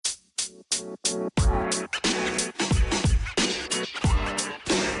Love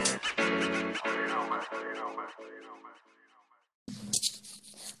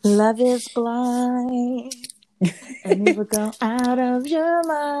is blind, and it will go out of your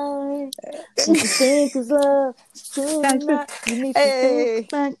mind. What you think is love, it's true or not. You need to think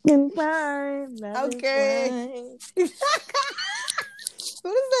back and find. Love is blind.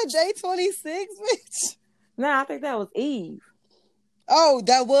 What is that, day 26, bitch? No, I think that was Eve. Oh,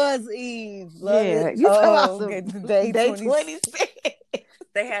 that was Eve. Love it. You talking about day 26.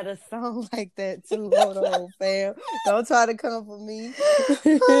 They had a song like that too. Hold on, fam. Don't try to come for me.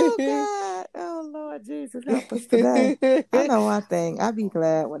 Oh, God. Oh, Lord Jesus, help us today. I know one thing. I'll be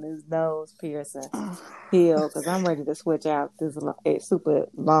glad when his nose piercing healed, because I'm ready to switch out this super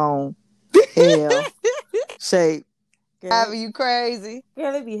long hair shape. Having you crazy.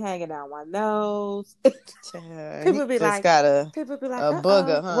 Girl, they be hanging out my nose. People be like, a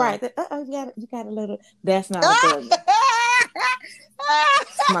booger, huh? Right. You got a little. That's not a booger.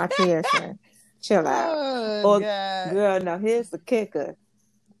 It's my piercing. Chill out. Oh, God. Girl, now here's the kicker.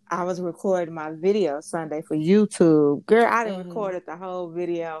 I was recording my video Sunday for YouTube. Girl, I didn't recorded the whole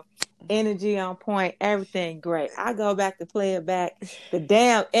video. Energy on point, everything great. I go back to play it back. The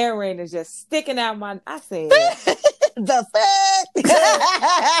damn earring is just sticking out I said, the fuck? This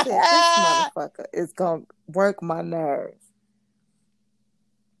motherfucker is gonna work my nerves.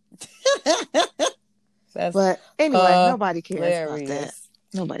 But anyway, nobody cares about that.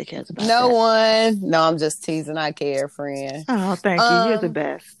 Nobody cares about that. No one. No, I'm just teasing. I care, friend. Oh, thank you. You're the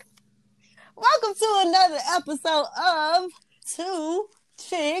best. Welcome to another episode of Two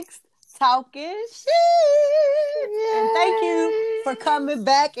Chicks Talking Shit. Yay. And thank you for coming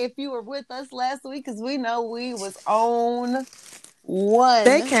back if you were with us last week, because we know we was on one.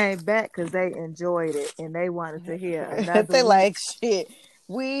 They came back because they enjoyed it and they wanted to hear another They like, shit,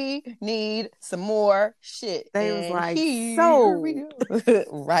 we need some more shit. They was like, so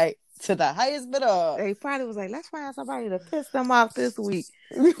right to the highest bidder. They probably was like, let's find somebody to piss them off this week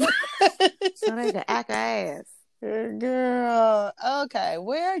so they can act an ass. Girl, okay,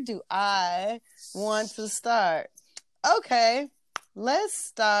 where do I want to start? Okay, let's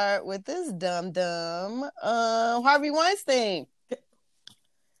start with this dum-dum. Harvey Weinstein.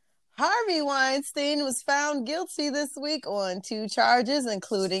 Harvey Weinstein was found guilty this week on 2 charges,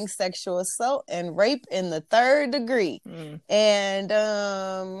 including sexual assault and rape in the 3rd degree. And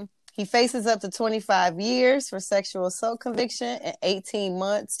he faces up to 25 years for sexual assault conviction and 18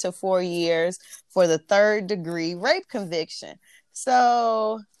 months to 4 years for the 3rd degree rape conviction.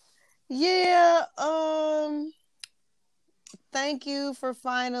 So, yeah, thank you for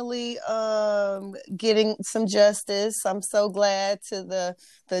finally getting some justice. I'm so glad the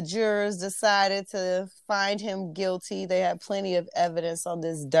jurors decided to find him guilty. They had plenty of evidence on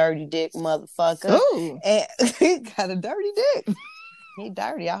this dirty dick motherfucker. Ooh. And he got a dirty dick. He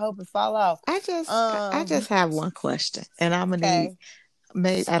dirty. I hope it fall off. I just have one question, and I'm gonna need,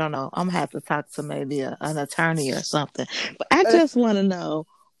 maybe I don't know. I'm gonna have to talk to maybe an attorney or something. But I just want to know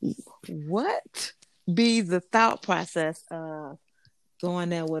what be the thought process of going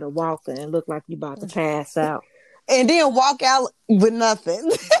there with a walker and look like you about to pass out, and then walk out with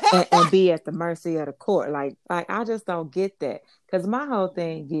nothing, and be at the mercy of the court. Like I just don't get that, because my whole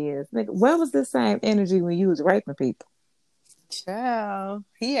thing is, nigga, where was the same energy when you was raping people? Child,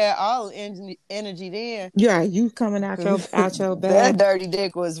 he had all energy then. Yeah, you coming out your bag. That dirty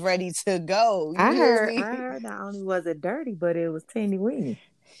dick was ready to go. I heard not only was it dirty, but it was teeny weeny.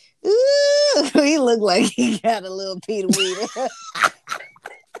 Ooh, he looked like he got a little Peter Weeder.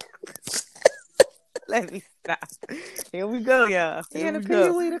 Let me stop. Here we go, y'all. He in the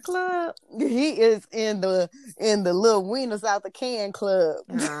Peter Weeder club. He is in the little wieners out the can club.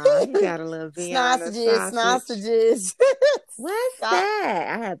 He got a little sausages. What's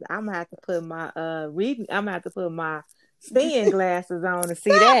that? I'm gonna have to put my reading. I'm gonna have to put my seeing glasses on to see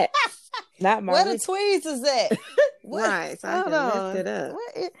that. Not my. Where the tweets is at? Right, so I can lift it up.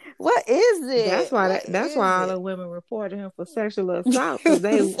 What is it? That's why all the women reported him for sexual assault.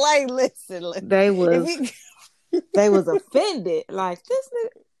 They like, listen. They was offended. Like, this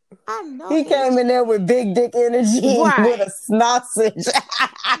nigga, I know he came in there with big dick energy, with a sausage.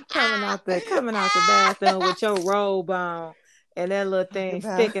 coming out the bathroom with your robe on and that little thing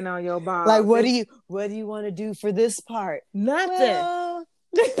sticking on your balls. Like, what do you want to do for this part? Nothing. Well,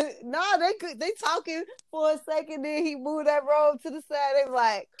 no, they talking for a second. Then he moved that robe to the side. They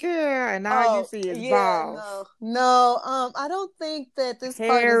like, girl, and all you see is balls. No, I don't think that this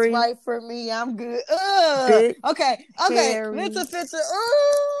part is right for me. I'm good. Okay. Hairy, Mental picture.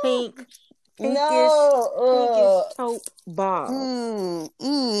 Pinkish taupe balls.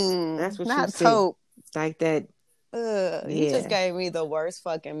 That's what not you see. taupe. Like that. You just gave me the worst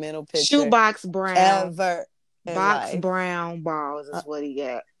fucking mental picture. Shoebox Brown. Ever. Box Brown balls is what he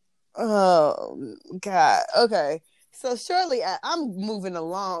got. Oh, God. Okay. So shortly, I'm moving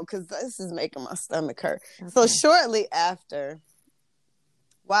along because this is making my stomach hurt. Okay. So shortly after,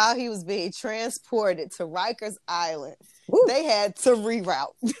 while he was being transported to Rikers Island, they had to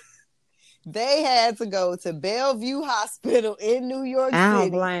reroute. They had to go to Bellevue Hospital in New York City. I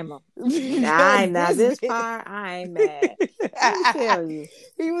don't blame him. This part, I ain't mad. Let me tell you.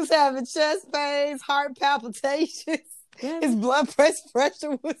 He was having chest pains, heart palpitations. His blood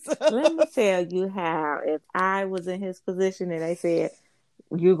pressure was up. Let me tell you how, if I was in his position and they said,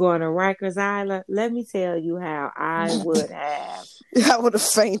 you're going to Rikers Island, let me tell you how I would have. I would have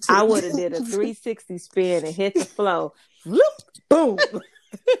fainted. I would have did a 360 spin and hit the floor. Boom.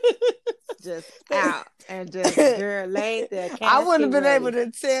 Just out and just girl laid there. I wouldn't have been able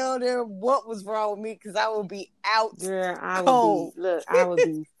to tell them what was wrong with me because I would be out. Girl, I would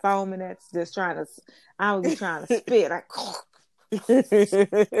be foaming at just trying to. I would be trying to spit. Like,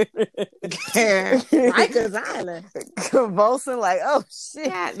 Rikers Island, convulsing like, oh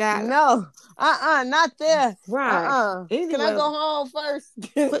shit, no, not there. Right. Anyway, can I go home first?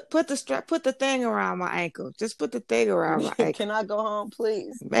 put the thing around my ankle. Just put the thing around my ankle. Can I go home,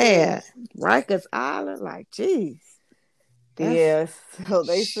 please? Man, Rikers Island, like, geez. Yes. So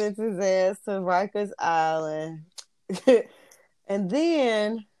they sent his ass to Rikers Island, and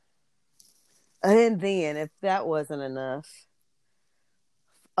then, if that wasn't enough,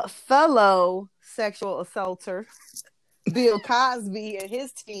 a fellow sexual assaulter, Bill Cosby, and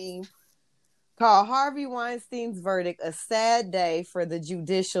his team called Harvey Weinstein's verdict a sad day for the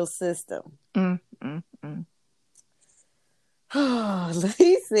judicial system.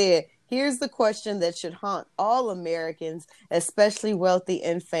 He said, here's the question that should haunt all Americans, especially wealthy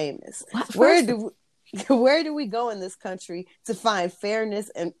and famous. Where do we go in this country to find fairness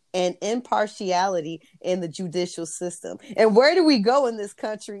and impartiality in the judicial system? And where do we go in this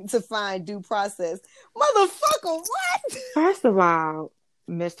country to find due process? Motherfucker, what? Florst of all,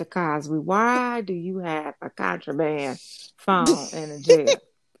 Mr. Cosby, why do you have a contraband phone in a jail?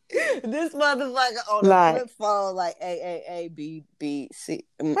 This motherfucker on a flip phone, like A B B C.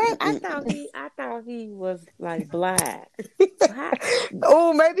 I thought he was like blind.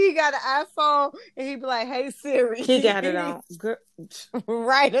 Oh, maybe he got an iPhone and he'd be like, "Hey Siri." He got it on.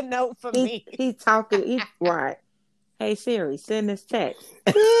 Write a note for me. He's talking. Right. Hey Siri, send this text.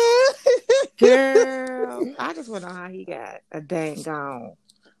 Girl, I just want to know how he got a dang gone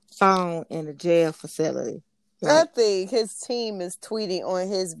phone in a jail facility. I think his team is tweeting on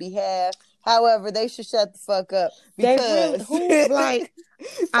his behalf. However, they should shut the fuck up because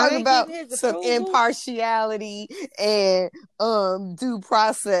talk about some impartiality and due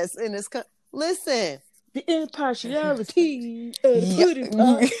process in this country. Listen, the impartiality.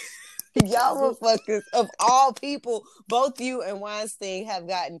 Y'all motherfuckers, of all people, both you and Weinstein have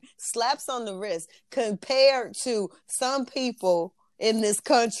gotten slaps on the wrist compared to some people in this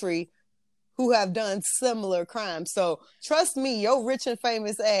country who have done similar crimes. So trust me, your rich and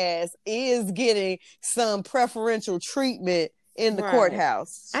famous ass is getting some preferential treatment in the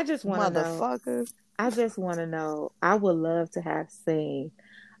courthouse. I just want to know. I just want to know. I would love to have seen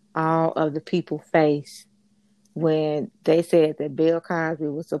all of the people face when they said that Bill Cosby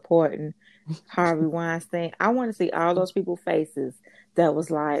was supporting Harvey Weinstein. I want to see all those people faces that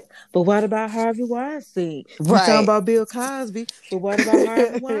was like, but what about Harvey Weinstein? We're talking about Bill Cosby, but what about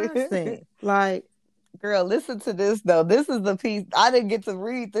Harvey Weinstein? Like, girl, listen to this though. This is the piece. I didn't get to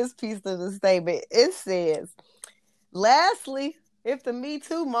read this piece of the statement. It says, lastly, if the Me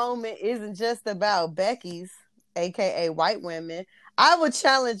Too moment isn't just about Becky's, aka white women, I would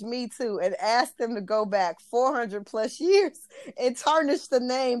challenge Me Too and ask them to go back 400 plus years and tarnish the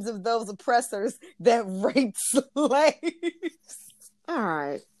names of those oppressors that raped slaves. All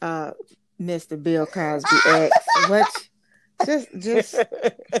right, Mr. Bill Cosby X, what? Just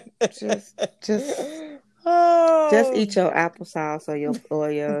eat your applesauce or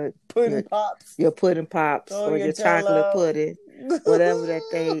your pudding pops, your pudding pops, or your chocolate pudding, whatever that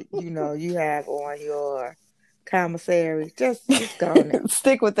they you have on your commissary. Just go on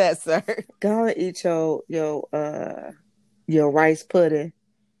stick with that, sir. Go and eat your rice pudding.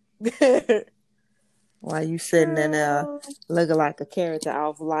 While you sitting in there looking like a character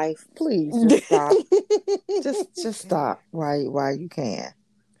off Life, please just stop. just stop while you can.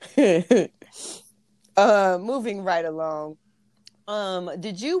 Moving right along.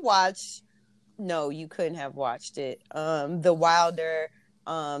 Did you watch? No, you couldn't have watched it. The Wilder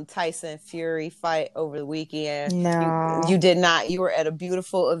Tyson Fury fight over the weekend? No. You did not. You were at a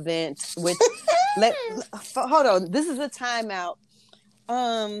beautiful event with hold on. This is a timeout.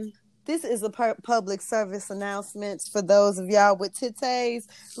 This is a public service announcement for those of y'all with titties.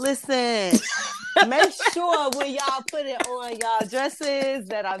 Listen, make sure when y'all put it on y'all dresses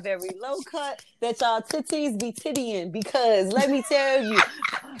that are very low cut, that y'all titties be tittying, because let me tell you,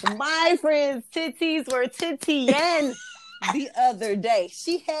 my friend's titties were tittying the other day.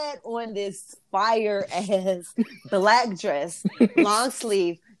 She had on this fire ass black dress, long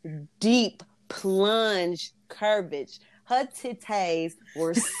sleeve, deep plunge curvage. Her titties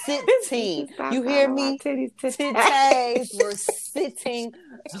were sitting. You hear me? Titties were sitting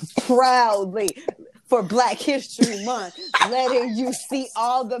proudly for Black History Month, letting you see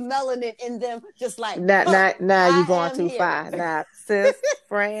all the melanin in them, just like now you're going too far. Now, sis,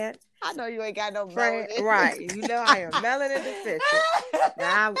 friend. I know you ain't got no melanin. Right. You know I am melanin deficient.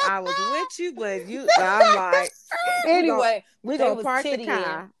 Now, I was with you, but I'm like, anyway, we're going to park the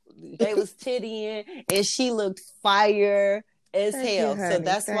car. They was tittying, and she looked fire as hell. So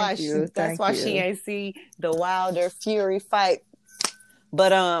that's why she ain't see the Wilder Fury fight.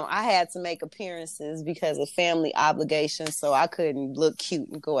 But I had to make appearances because of family obligations, so I couldn't look cute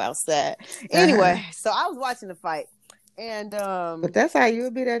and go outside. Anyway, so I was watching the fight, and but that's how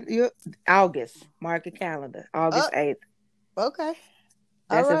you'll be that August. Mark your calendar, August 8th. Okay,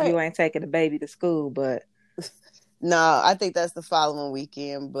 that's if you ain't taking the baby to school, but. No, I think that's the following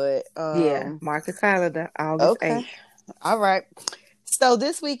weekend, but yeah, mark the calendar, August 8th. All right. So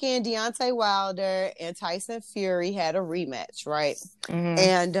this weekend, Deontay Wilder and Tyson Fury had a rematch, right? Mm-hmm.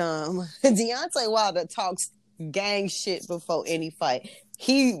 And Deontay Wilder talks gang shit before any fight.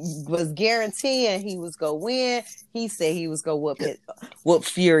 He was guaranteeing he was gonna win. He said he was gonna whoop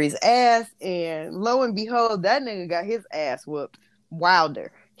Fury's ass, and lo and behold, that nigga got his ass whooped.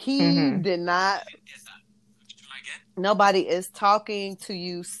 Wilder. He did not. Nobody is talking to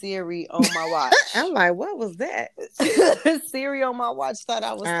you, Siri, on my watch. I'm like, what was that? Siri on my watch thought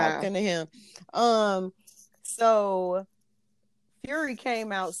I was talking to him. So Fury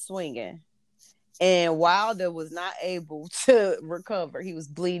came out swinging, and Wilder was not able to recover. He was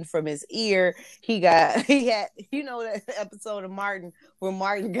bleeding from his ear. He had, you know, that episode of Martin where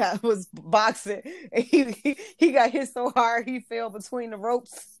Martin was boxing, and he got hit so hard he fell between the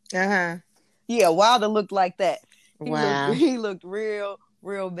ropes. Yeah, Wilder looked like that. He looked real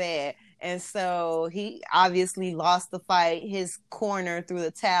bad. And so he obviously lost the fight. His corner threw the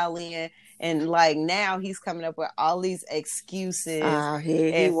towel in. And like now he's coming up with all these excuses.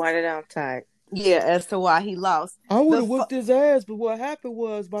 He wanted them tight. Yeah, as to why he lost. I would have whooped his ass, but what happened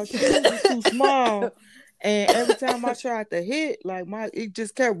was my shoes was too small. And every time I tried to hit, like it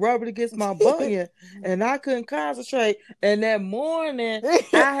just kept rubbing against my bunion, and I couldn't concentrate. And that morning, I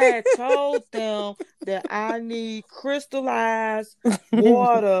had told them that I need crystallized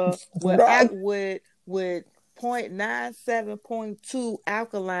water with 0.97.2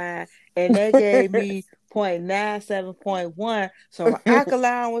 alkaline, and they gave me 0.97.1. So my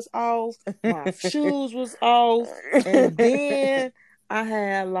alkaline was off, my shoes was off, and then I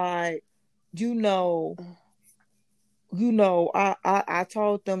had like. I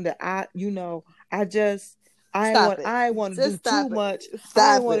told them that I ain't want to do too much.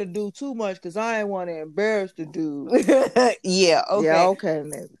 I ain't want to do too much because I ain't want to embarrass the dude. Yeah, okay. Yeah, okay,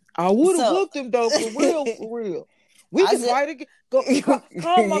 nigga. I would have whooped him though, for real. We can fight again.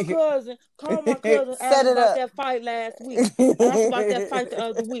 Call my cousin. Set it up. That fight last week. Ask about that fight the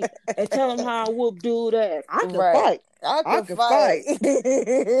other week, and tell him how I whooped dude ass. I can fight.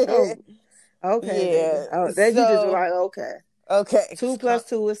 Oh. Okay. Yeah. Oh, then you just like, okay. 2 +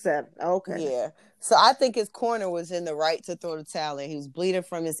 2 is 7. Okay. Yeah. So I think his corner was in the right to throw the towel in. He was bleeding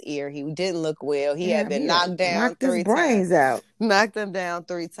from his ear. He didn't look well. He had been knocked down 3 times. Knocked his brains out. Knocked him down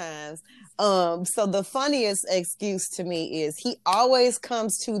 3 times. So the funniest excuse to me is he always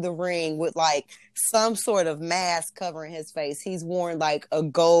comes to the ring with like some sort of mask covering his face. He's worn like a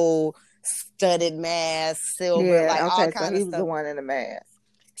gold studded mask, silver, all kind of stuff. He was the one in the mask.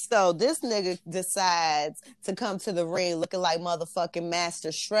 So this nigga decides to come to the ring looking like motherfucking Master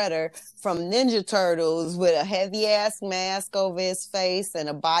Shredder from Ninja Turtles with a heavy ass mask over his face and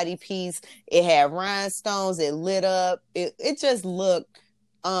a body piece. It had rhinestones. It lit up. It just looked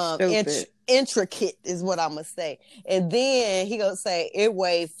intricate is what I'm going to say. And then he going to say it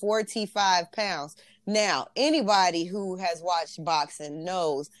weighed 45 pounds. Now, anybody who has watched boxing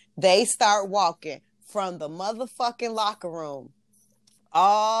knows they start walking from the motherfucking locker room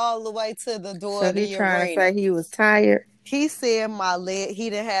all the way to the door of the arena. So he trying to say he was tired? He said my leg. He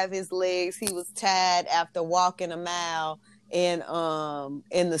didn't have his legs. He was tired after walking a mile in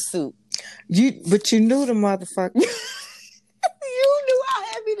the suit. But you knew the motherfucker. You knew how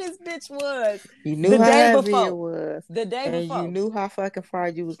heavy this bitch was. You knew how heavy it was. The day before. And you knew how fucking far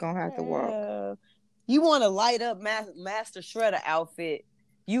you was gonna have to walk. You want to light up Master Shredder outfit.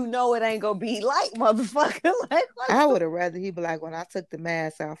 You know it ain't gonna be light, motherfucker. Like, I would have rather he be like, when I took the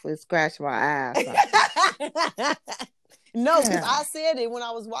mask off, it scratched my eyes. No, because I said it when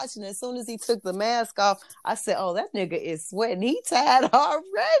I was watching it. As soon as he took the mask off, I said, "Oh, that nigga is sweating. He tired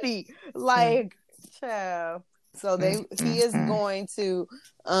already." Like, child. So he is going to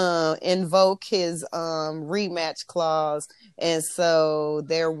invoke his rematch clause, and so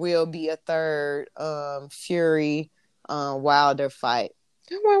there will be a third Fury Wilder fight.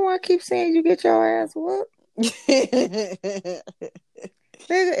 That's why I keep saying you get your ass whooped. Nigga,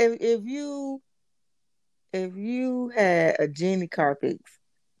 if you had a genie carpet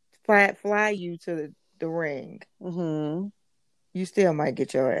fly you to the ring, you still might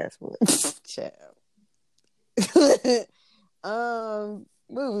get your ass whooped. Child.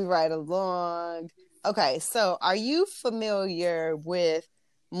 Moving right along. Okay, so are you familiar with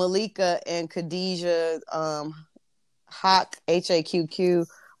Malika and Khadijah Haqq, H-A-Q-Q?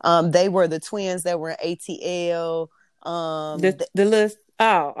 They were the twins that were in ATL. The list.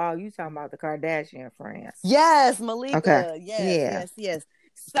 Oh, you talking about the Kardashian friends? Yes, Malika. Okay. Yes.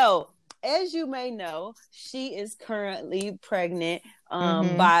 So, as you may know, she is currently pregnant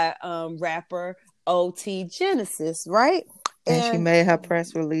by rapper OT Genesis, right? And she made her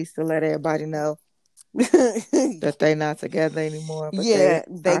press release to let everybody know that they're not together anymore. But they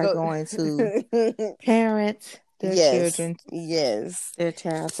are going to parent their children, their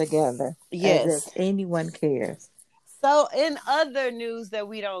child together. Yes, as if anyone cares. So, in other news that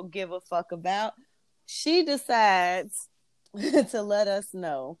we don't give a fuck about, she decides to let us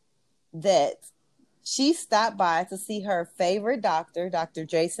know that she stopped by to see her favorite doctor, Dr.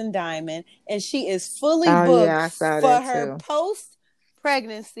 Jason Diamond, and she is fully booked for her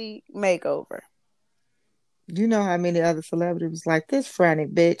post-pregnancy makeover. You know how many other celebrities was like, this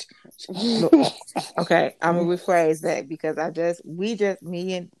frantic bitch. Okay, I'm gonna rephrase that because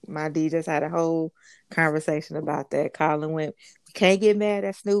me and my D just had a whole conversation about that. Colin went, we can't get mad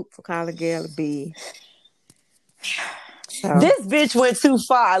at Snoop for calling Gail a B. So, this bitch went too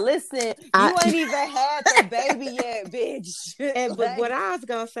far. Listen, you ain't even had the baby yet, bitch. But what I was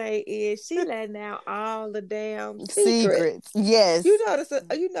gonna say is she letting out all the damn secrets. Yes. You know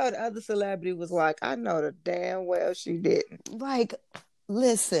the other celebrity was like, I know the damn well she didn't. Like,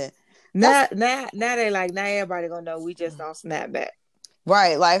 listen. Now they like, now everybody gonna know we just don't snap back.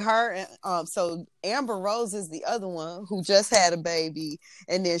 Right, like her. So Amber Rose is the other one who just had a baby,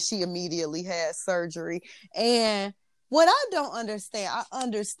 and then she immediately had surgery. And what I don't understand, I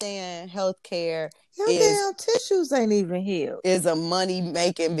understand healthcare. Your damn tissues ain't even healed. Is a money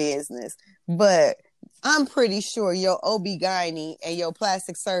making business, but I'm pretty sure your OB-GYN and your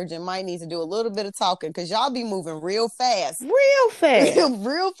plastic surgeon might need to do a little bit of talking because y'all be moving real fast. Real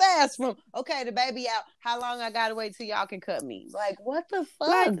fast from, okay, the baby out. How long I gotta wait till y'all can cut me? Like, what the fuck,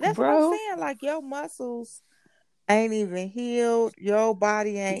 like, that's bro? what I'm saying. Like, your muscles ain't even healed. Your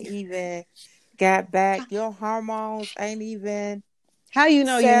body ain't even got back. Your hormones ain't even How you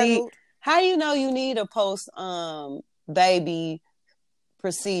know settled. you need a post baby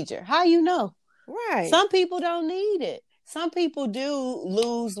procedure? How you know? Right. Some people don't need it. Some people do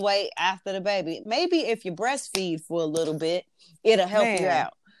lose weight after the baby. Maybe if you breastfeed for a little bit, it'll help you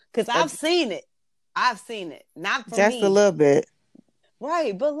out. Because I've seen it. Not for just me. a little bit.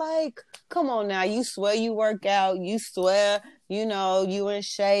 Right. But like, come on now. You swear you work out. You swear, you know, you in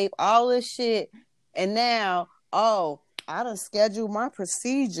shape. All this shit. And now, I done scheduled my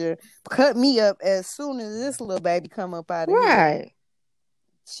procedure. Cut me up as soon as this little baby come up out of here. Right.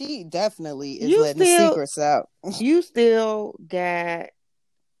 She definitely is letting the secrets out. You still got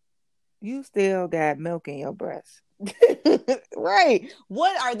milk in your breast. Right.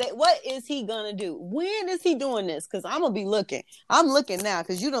 What is he gonna do? When is he doing this? Because I'm gonna be looking. I'm looking now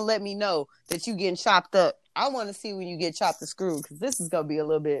because you done let me know that you getting chopped up. I want to see when you get chopped and screwed because this is gonna be a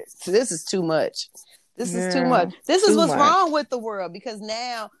little bit. This is too much. This is too much. This is what's wrong with the world because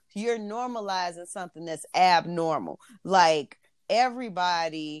now you're normalizing something that's abnormal. Like,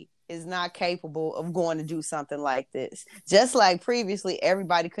 everybody is not capable of going to do something like this. Just like previously,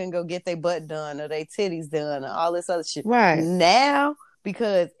 everybody couldn't go get their butt done or their titties done or all this other shit. Right. Now,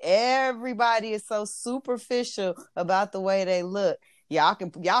 because everybody is so superficial about the way they look, y'all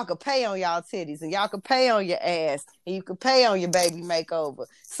can pay on y'all titties and y'all can pay on your ass and you can pay on your baby makeover.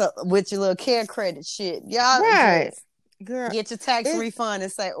 So with your little care credit shit, y'all just Girl, get your tax refund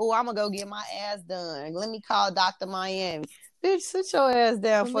and say, oh, I'm gonna go get my ass done. Let me call Dr. Miami. Bitch, sit your ass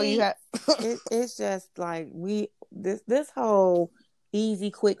down For before me, you have. it's just like this whole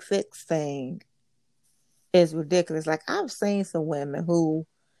easy quick fix thing is ridiculous. Like I've seen some women who,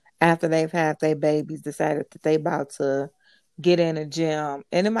 after they've had their babies, decided that they about to get in a gym,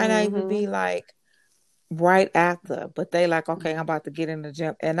 and it might not even be like right after, but they like, okay, I'm about to get in the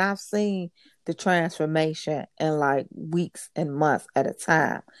gym, and I've seen the transformation in like weeks and months at a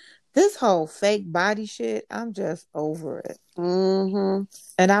time. This whole fake body shit, I'm just over it.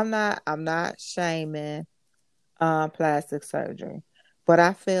 And I'm not shaming plastic surgery, but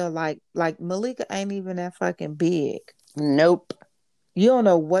I feel like Malika ain't even that fucking big. Nope. You don't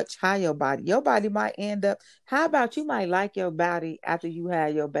know how your body might end up. How about you might like your body after you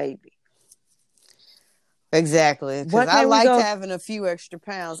have your baby? Exactly, because What I can we liked go? having a few extra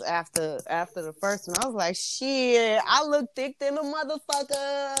pounds after the first one. I was like, shit, I look thick than a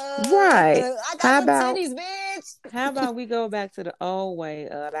motherfucker. Right. I got some titties, bitch. How about we go back to the old way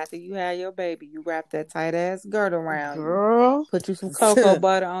of after you had your baby, you wrap that tight ass girdle around Girl. you, put you some cocoa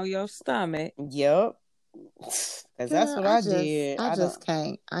butter on your stomach. Yep. Because that's what I did. I just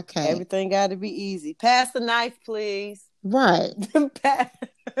can't. I can't. Everything got to be easy. Pass the knife, please. Right.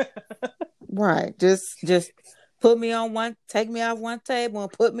 Right. Just put me on one, take me off one table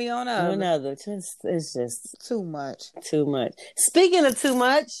and put me on another. It's just too much. Too much. Speaking of too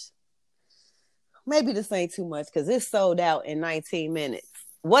much, maybe this ain't too much because it's sold out in 19 minutes.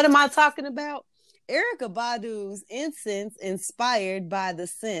 What am I talking about? Erykah Badu's incense inspired by the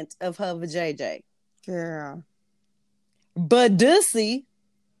scent of her vajayjay. Girl. Badussy,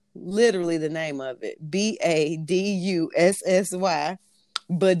 literally the name of it, Badussy,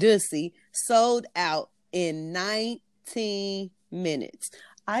 Badussy, sold out in 19 minutes.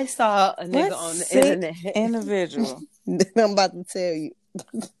 I saw a nigga on the internet. Individual. I'm about to tell you.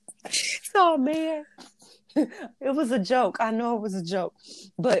 So, man, it was a joke. I know it was a joke,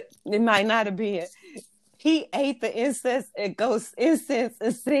 but it might not have been. He ate the incense and incense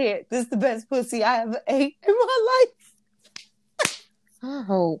and said, "This is the best pussy I ever ate in my life." I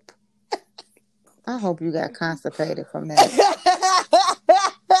hope you got constipated from that.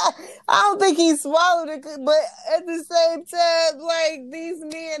 I don't think he swallowed it, but at the same time, like, these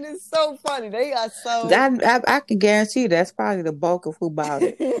men is so funny. They are so. I can guarantee you that's probably the bulk of who bought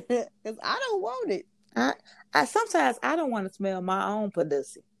it. Because I don't want it. I sometimes I don't want to smell my own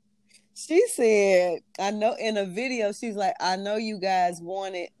pussy. She said, I know in a video, she's like, I know you guys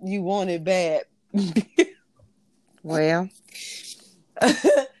want it. You want it bad. Well.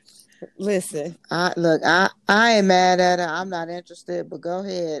 Listen. I ain't mad at her. I'm not interested, but go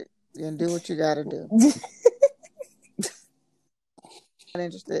ahead and do what you got to do. Not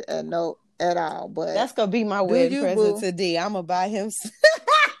interested at all, but that's gonna be my wedding present to D. I'm gonna buy him.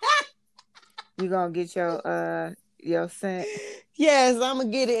 You gonna get your scent? Yes, I'm gonna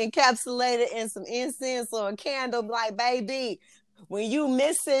get it encapsulated in some incense or a candle. Like, baby, when you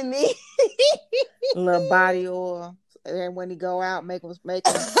missing me, a little body oil. And when he go out, make him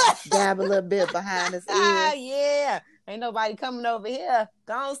dab a little bit behind his ears. Yeah, ain't nobody coming over here.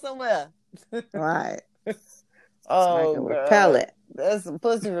 Gone somewhere. Right. Oh, like a repellent. That's some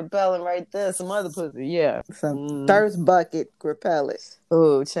pussy repellent right there. Some other pussy, yeah. Some thirst bucket repellent.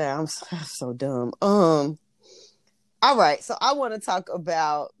 Oh, child, I'm so dumb. All right, so I want to talk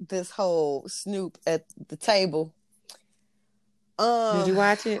about this whole Snoop at the table. Did you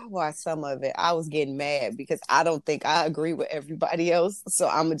watch it? I watched some of it. I was getting mad because I don't think I agree with everybody else. So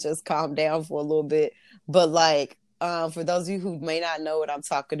I'm going to just calm down for a little bit. But like, for those of you who may not know what I'm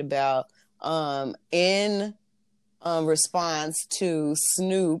talking about, in response to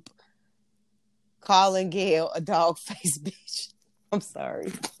Snoop calling Gayle a dog-faced bitch. I'm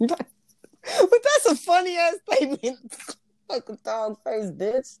sorry. But that's a funny ass statement. Like a dog-faced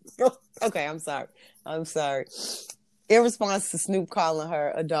bitch. Okay, I'm sorry. In response to Snoop calling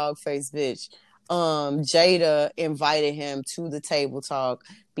her a dog-faced bitch, Jada invited him to the table talk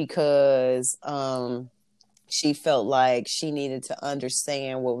because she felt like she needed to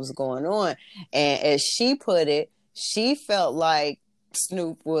understand what was going on. And as she put it, she felt like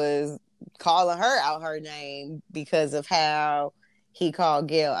Snoop was calling her out her name because of how he called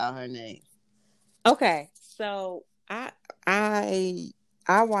Gayle out her name. Okay, so I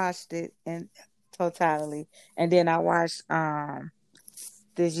watched it in totality, and then I watched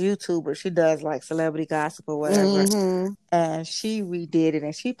this YouTuber. She does like celebrity gossip or whatever, and she redid it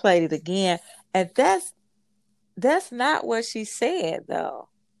and she played it again, and that's not what she said though.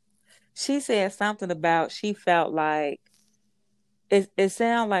 She said something about she felt like it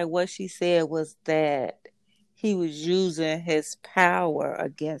sounded like what she said was that he was using his power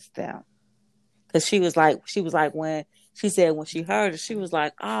against them. Because she was like when she said when she heard it, she was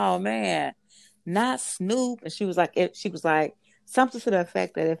like, "Oh man, not Snoop." And she was like, something to the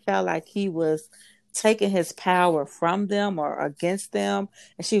effect that it felt like he was taking his power from them or against them.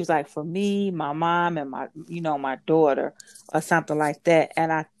 And she was like, "For me, my mom, and my daughter," or something like that.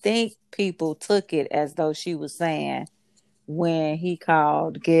 And I think people took it as though she was saying when he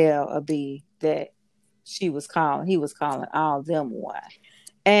called Gail a B that he was calling all them one.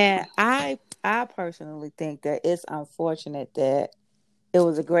 And I personally think that it's unfortunate that it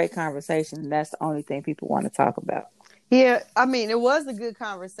was a great conversation and that's the only thing people want to talk about. Yeah, I mean, it was a good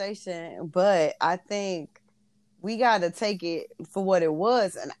conversation, but I think we got to take it for what it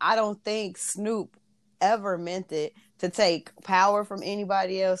was. And I don't think Snoop ever meant it to take power from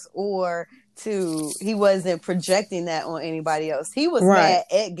anybody else or he wasn't projecting that on anybody else. He was mad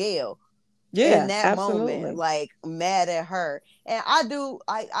at Gail. Yeah, in that absolutely. moment, like mad at her. And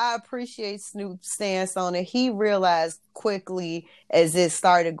I appreciate Snoop's stance on it. He realized quickly as it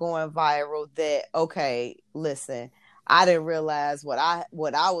started going viral that, okay, listen, I didn't realize what I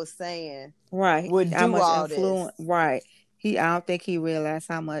was saying would do how much all influence. this. Right. I don't think he realized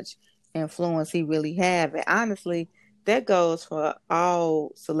how much influence he really had. And honestly, that goes for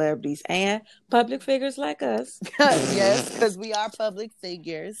all celebrities and public figures like us. Yes, because we are public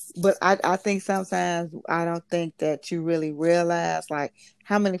figures. But I think sometimes I don't think that you really realize like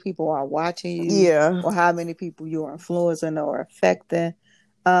how many people are watching you, or how many people you are influencing or affecting.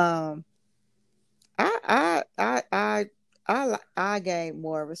 I gained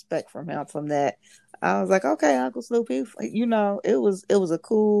more respect from him from that. I was like, okay, Uncle Snoopy, it was a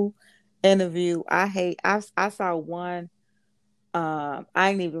cool interview. I saw one. I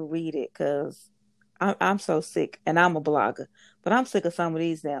didn't even read it because I'm so sick, and I'm a blogger, but I'm sick of some of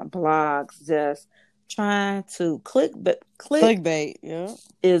these damn blogs just trying to clickbait. Yeah,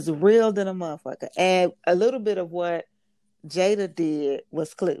 is real than a motherfucker. And a little bit of what Jada did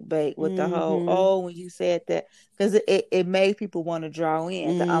was clickbait with the whole, when you said that, because it made people want to draw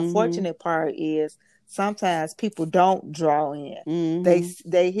in. The unfortunate part is sometimes people don't draw in.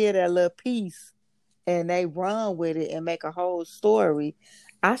 They hear that little piece and they run with it and make a whole story.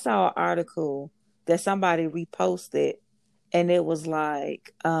 I saw an article that somebody reposted, and it was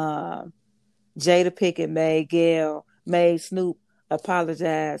like Jada Pinkett made Snoop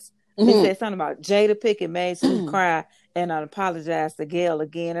apologize. It said something about Jada Pinkett made Snoop cry and I apologized to Gail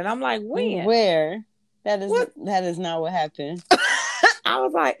again. And I'm like, when? Where? That is not what happened. I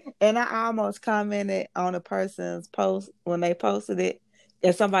was like, and I almost commented on a person's post when they posted it.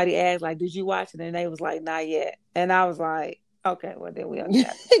 And somebody asked, like, did you watch it? And they was like, not yet. And I was like, okay, well, then we don't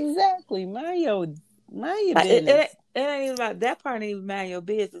get it. Exactly. Mind your business. It ain't even about that part, ain't even mind your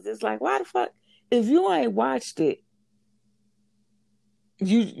business. It's like, why the fuck? If you ain't watched it,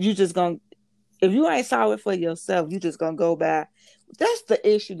 you just gonna, if you ain't saw it for yourself, you just gonna go by. That's the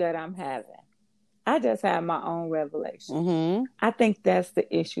issue that I'm having. I just had my own revelation. I think that's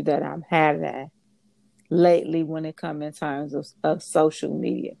the issue that I'm having lately when it comes in terms of social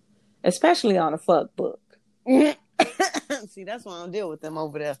media, especially on a fuck book. See, that's why I don't deal with them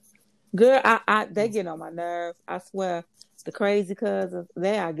over there. Girl, they get on my nerves. I swear, the crazy cousins,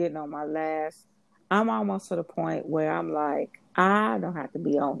 they are getting on my last. I'm almost to the point where I'm like, I don't have to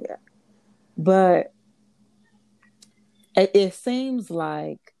be on here. But it seems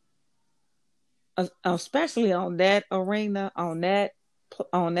like, especially on that arena, on that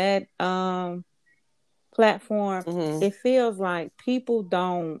platform, it feels like people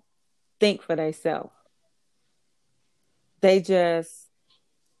don't think for themselves. They just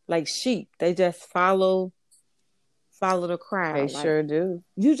like sheep. They just follow the crowd. They sure do.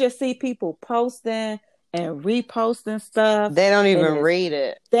 You just see people posting and reposting stuff. They don't even read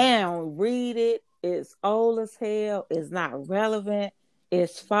it. They don't read it. It's old as hell. It's not relevant.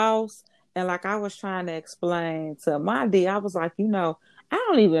 It's false. And like I was trying to explain to Mondi, I was like, I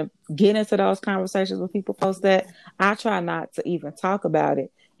don't even get into those conversations when people post that. I try not to even talk about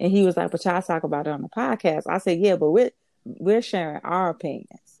it. And he was like, but y'all talk about it on the podcast. I said, yeah, but we're sharing our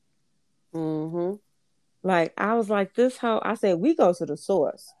opinions. Like, I was like, I said, we go to the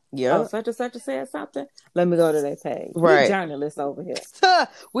source. Yeah. Oh, such and such said something. Let me go to their page. Right. We're journalists over here.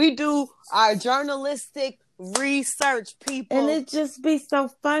 We do our journalistic research, people. And it just be so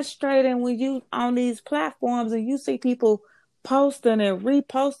frustrating when you on these platforms and you see people posting and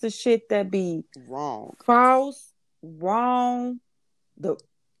reposting shit that be wrong, false, wrong. That's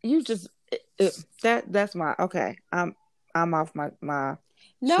my okay. I'm off my.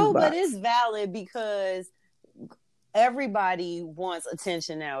 No, but it's valid because everybody wants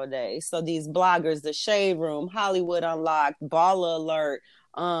attention nowadays. So these bloggers, the Shade Room, Hollywood Unlocked, Baller Alert,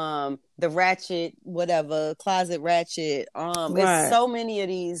 the Ratchet, whatever, Closet Ratchet. Right. It's so many of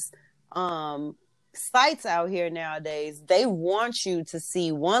these sites out here nowadays. They want you to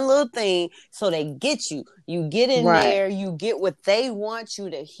see one little thing, so they get you. You get in Right. there, you get what they want you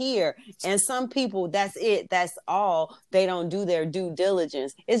to hear. And some people, that's it. That's all. They don't do their due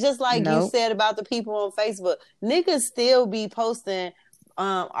diligence. It's just like you Nope. said about the people on Facebook. Niggas still be posting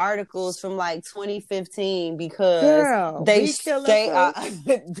articles from like 2015 because Girl, they we killing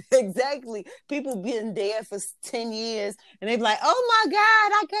exactly, people been dead for 10 years and they be like, oh my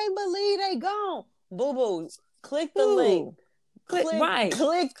God, I can't believe they gone. Boo boo, click the link. Click the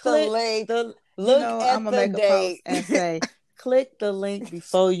link. Look at I'm gonna the make date a post and say, click the link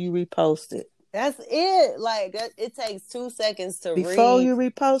before you repost it. That's it. Like, it takes 2 seconds to read. Before you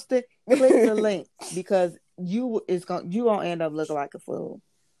repost it, click the link, because you won't end up looking like a fool.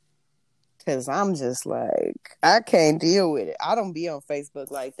 Cause I'm just like, I can't deal with it. I don't be on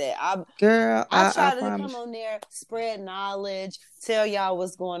Facebook like that. I try to come on there, spread knowledge, tell y'all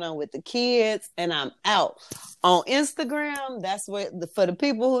what's going on with the kids, and I'm out. On Instagram, that's what for the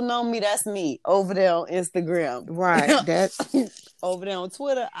people who know me, that's me over there on Instagram. Right. That's over there on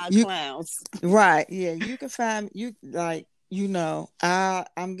Twitter, clowns. Right. Yeah. You can find you like,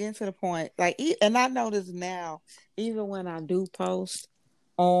 I'm getting to the point, like, and I notice now, even when I do post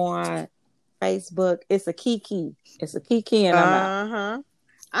on Facebook, it's a key. It's a key, and I'm out.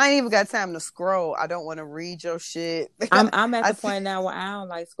 I ain't even got time to scroll. I don't want to read your shit. I'm at the point now where I don't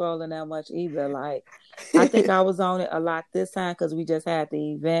like scrolling that much either. Like, I think I was on it a lot this time because we just had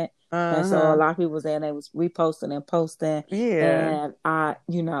the event, and so a lot of people was there and they was reposting and posting. Yeah, and I,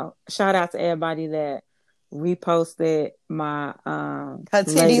 shout out to everybody that reposted my her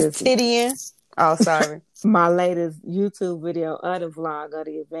titties tittying. Oh, sorry, my latest YouTube video of the vlog of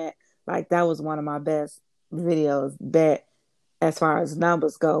the event. Like, that was one of my best videos that, as far as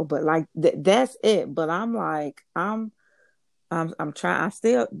numbers go, but like that's it. But I'm like, I'm trying. I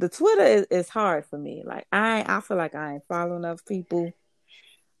still, the Twitter is hard for me. Like, I feel like I ain't following enough people,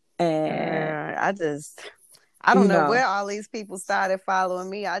 and I don't know where all these people started following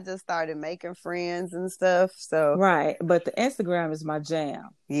me. I just started making friends and stuff. So right, but the Instagram is my jam.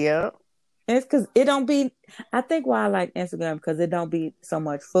 Yep. It's because it don't be, I think why I like Instagram, because it don't be so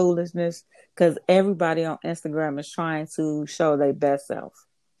much foolishness, because everybody on Instagram is trying to show their best self.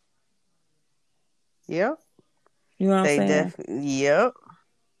 Yep. You know what I'm saying? Yep.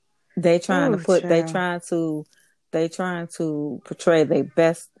 They trying to portray their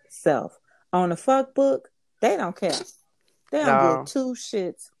best self. On the fuck book, they don't care. They don't give two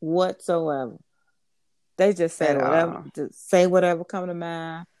shits whatsoever. They just say whatever, just say whatever come to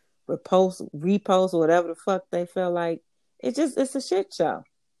mind. Repost, whatever the fuck they feel like. It's a shit show.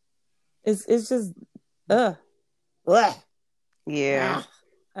 It's just yeah.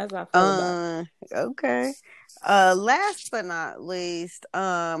 That's how I feel about it. Okay. Last but not least,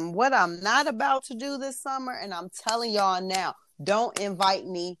 what I'm not about to do this summer, and I'm telling y'all now, don't invite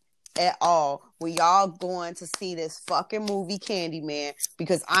me at all when y'all going to see this fucking movie Candyman,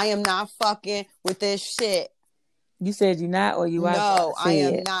 because I am not fucking with this shit. You said you're not, or you are? No, I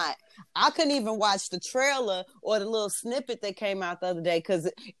am not. I couldn't even watch the trailer or the little snippet that came out the other day because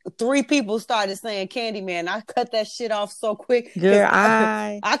 3 people started saying Candyman. I cut that shit off so quick. Girl,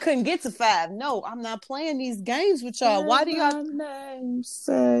 I couldn't get to 5. No, I'm not playing these games with y'all. Why do y'all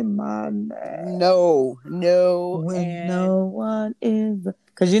say my name? No. When no one is,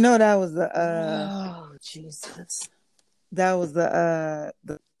 because that was the oh Jesus. That was the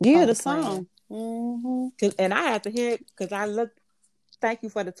song. Mm-hmm. And I had to hear it because I looked. Thank you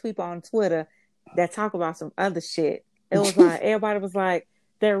for the tweet on Twitter that talk about some other shit. It was like, everybody was like,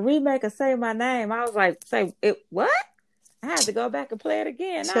 their remake of Say My Name. I was like, say it what? I had to go back and play it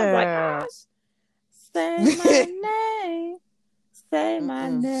again. I was like, gosh, say my name. Say my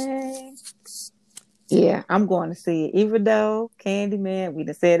name. Yeah, I'm going to see it. Even though Candyman, we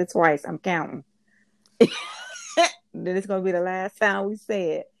done said it twice. I'm counting. Then it's going to be the last time we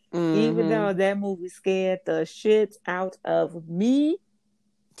say it. Mm-hmm. Even though that movie scared the shit out of me.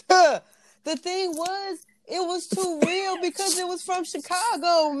 The thing was, it was too real because it was from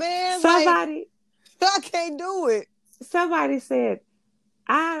Chicago, man. I can't do it. Somebody said,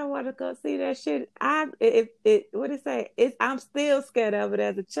 I don't want to go see that shit. What did it say? I'm still scared of it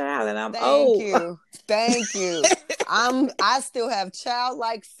as a child, and I'm old. Thank you. I still have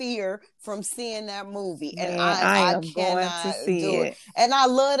childlike fear from seeing that movie, and I cannot going to see do it. And I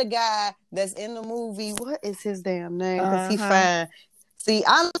love the guy that's in the movie. What is his damn name? Because he fine. See,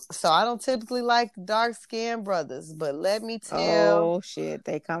 I don't typically like dark skinned brothers, but let me tell. Oh shit,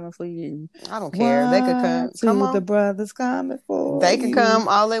 they coming for you. I don't care. They could come on. The brothers coming for They you. can come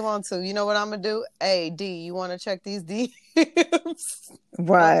all they want to. You know what I'm gonna do? Hey D, you want to check these DMs?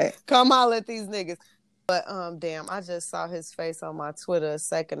 Right. Come holler at these niggas. But damn, I just saw his face on my Twitter a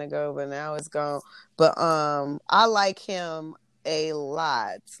second ago, but now it's gone. But I like him a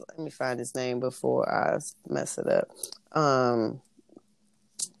lot. Let me find his name before I mess it up.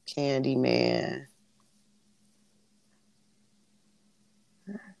 Candyman.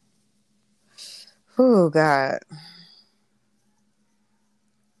 Oh God.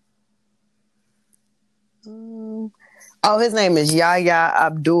 Oh, his name is Yahya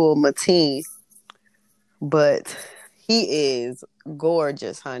Abdul Mateen. But he is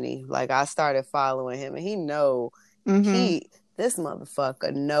gorgeous, honey. Like, I started following him, and he know this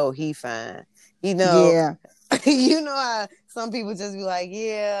motherfucker know he fine. You know, yeah. You know how some people just be like,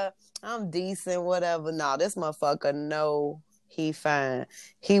 yeah, I'm decent, whatever. No, this motherfucker know he fine.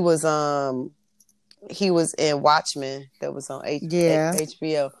 He was in Watchmen that was on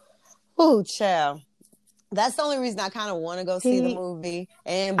HBO. Oh, child. That's the only reason I kind of want to go see the movie,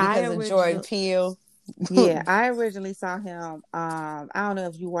 and because of Jordan Peele. Yeah, I originally saw him. I don't know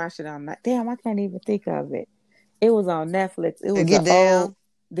if you watched it on. Damn, I can't even think of it. It was on Netflix. It was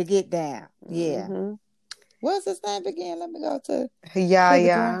The Get Down. Yeah. Mm-hmm. What's his name again? Let me go to.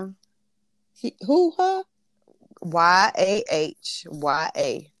 Yeah. Who? Huh? Yahya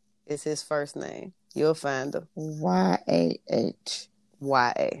is his first name. You'll find him. Yah.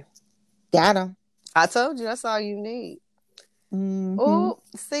 Got him. I told you that's all you need. Mm-hmm. Oh,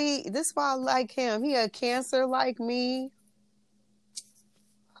 see, this is why I like him. He had cancer like me.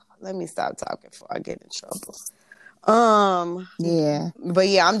 Let me stop talking before I get in trouble. Yeah. But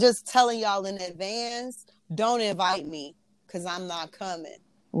yeah, I'm just telling y'all in advance, don't invite me because I'm not coming.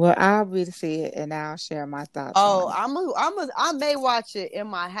 Well, I'll be to see it and I'll share my thoughts. I may watch it in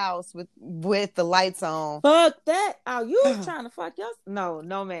my house with the lights on. Fuck that. Oh, you trying to fuck yours? No,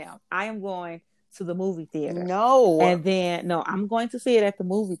 ma'am. I am going to the movie theater. No. And then, I'm going to see it at the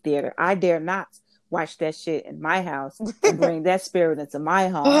movie theater. I dare not watch that shit in my house and bring that spirit into my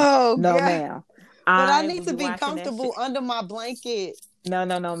home. Oh, no, God. Ma'am. But I need to be comfortable under my blanket. No,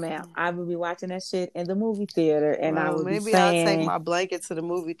 ma'am. I will be watching that shit in the movie theater, and I will maybe be saying, I'll take my blanket to the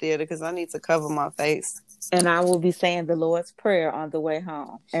movie theater because I need to cover my face. And I will be saying the Lord's Prayer on the way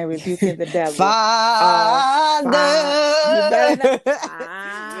home and rebuking the devil. Father. You better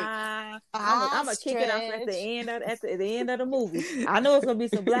not. I'm gonna kick it off at the end of the movie. I know it's gonna be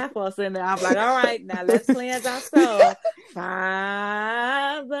some black folks in there. I'm like, all right, now let's cleanse our soul.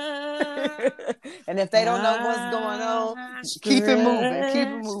 Father. And if they don't know what's going on, keep it moving. Keep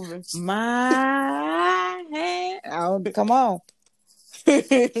it moving. My hand. Oh, come on.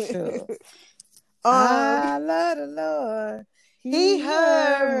 Sure. I love the Lord. He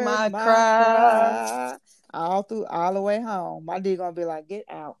heard my cry. All the way home. My D gonna be like, get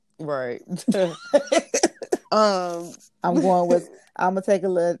out. Right. I'm gonna take a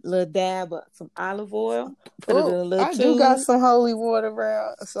little dab of some olive oil. Put it in a little tube. do got some holy water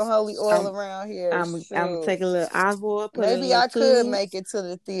around, some holy oil around here. I'm gonna take a little olive oil. Maybe I could make it to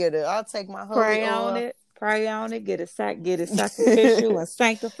the theater. I'll take my holy oil. Pray on it. Get it sacrificial and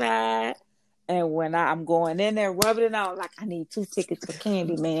sanctified. And when I'm going in there, rubbing it on like I need 2 tickets for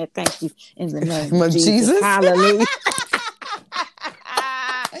Candyman. Thank you in the name of Jesus. Hallelujah.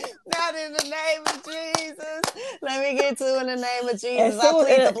 Not in the name of Jesus. Let me get to in the name of Jesus.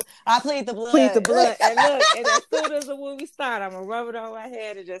 I plead the blood. Plead the blood. And look, and as soon as the movie starts, I'm gonna rub it on my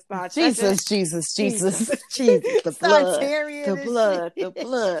head and just start Jesus. The blood.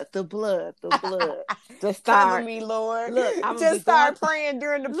 Just start. Cover me, Lord. Look, just start praying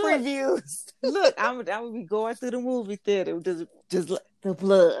during the previews. Look, I'm gonna be going through the movie theater. Just the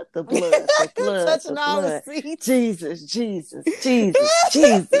blood. Touching all the seats. Jesus.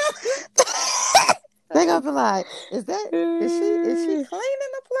 They're gonna be like, is she cleaning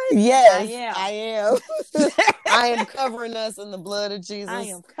the place? Yes, I am. I am covering us in the blood of Jesus. I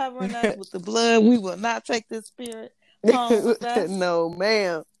am covering us with the blood. We will not take this spirit home with us. No,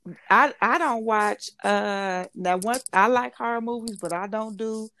 ma'am. I don't watch I like horror movies, but I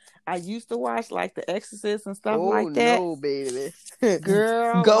used to watch like The Exorcist and stuff like that. No, baby.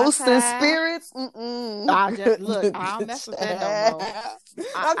 Girl, ghosts and spirits. I don't mess with that no more.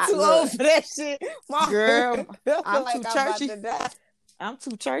 I'm too old for that shit. Girl, I'm too churchy. I'm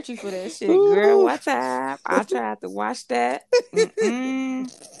too churchy for that shit. Girl, one time I tried to watch that.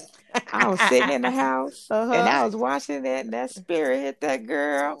 I was sitting in the house and I was watching that, and that spirit hit that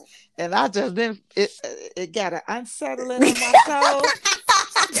girl, and I just didn't. It got an unsettling on my soul.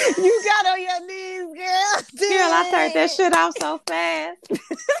 You got on your knees, girl. Girl, I turned that shit off so fast.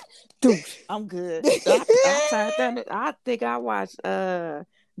 I'm good. I turned that. I think I watched Joel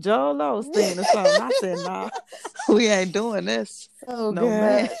Osteen or something. I said, "Nah, we ain't doing this." Oh no God.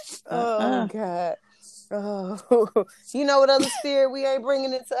 man. Oh God. Oh, you know what other spirit we ain't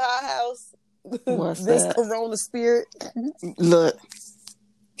bringing into our house? What's this that? Corona spirit. Look,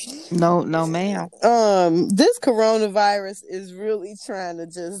 no, ma'am. This coronavirus is really trying to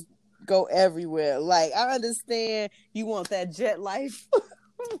just go everywhere. Like, I understand you want that jet life,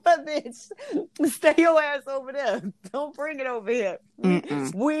 but bitch, stay your ass over there. Don't bring it over here.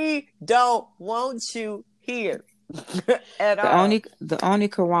 We don't want you here. At all. The only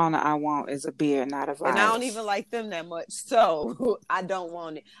corona I want is a beer, not a virus. And I don't even like them that much, so I don't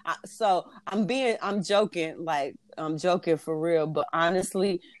want it. I'm joking, like I'm joking for real, but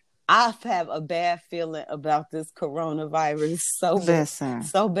honestly, I have a bad feeling about this coronavirus so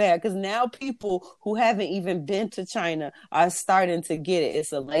bad, because now people who haven't even been to China are starting to get it.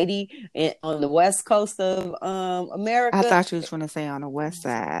 It's a lady on the west coast of America. I thought you was going to say on the west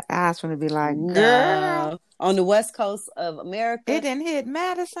side. I was going to be like, girl. On the west coast of America. It didn't hit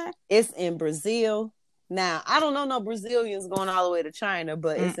Madison. It's in Brazil. Now, I don't know no Brazilians going all the way to China,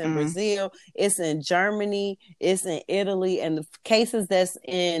 but it's in Brazil, it's in Germany, it's in Italy, and the cases that's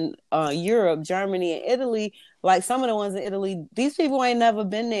in Europe, Germany, and Italy, like some of the ones in Italy, these people ain't never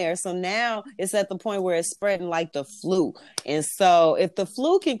been there. So now it's at the point where it's spreading like the flu. And so if the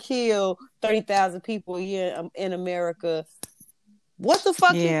flu can kill 30,000 people a year in America, what the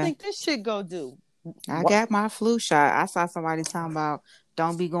fuck you think this shit go do? I got my flu shot. I saw somebody talking about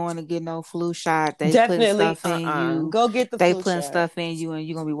don't be going to get no flu shot. They put stuff in you. Go get the flu shot. They putting stuff in you, and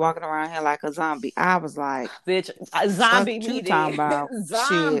you're gonna be walking around here like a zombie. I was like, bitch, a zombie what me. You talking about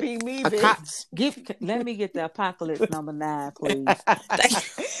zombie shit. Me, bitch. Let me get the apocalypse number 9, please.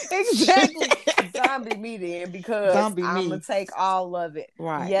 Exactly. Zombie me then, because I'm gonna take all of it.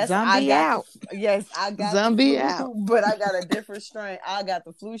 Right. Yes, zombie out. I got zombie the flu, out. But I got a different strain. I got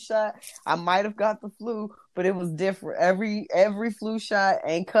the flu shot. I might have got the flu, but it was different. Every flu shot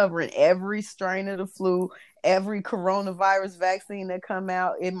ain't covering every strain of the flu. Every coronavirus vaccine that come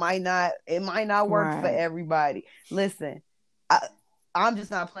out, it might not work for everybody. Listen, I'm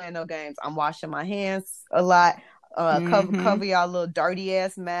just not playing no games. I'm washing my hands a lot. Cover y'all little dirty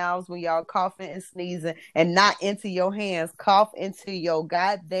ass mouths when y'all coughing and sneezing, and not into your hands. Cough into your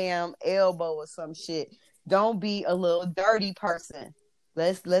goddamn elbow or some shit. Don't be a little dirty person.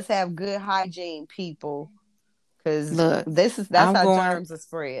 Let's have good hygiene, people. Because that's how germs are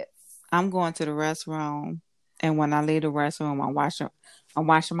spread. I'm going to the restroom, and when I leave the restroom, I'm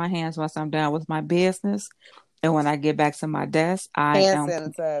washing my hands once I'm done with my business. And when I get back to my desk, hand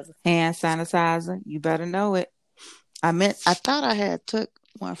sanitizer. You better know it. I thought I had took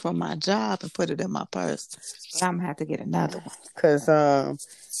one from my job and put it in my purse. But I'm gonna have to get another one. Because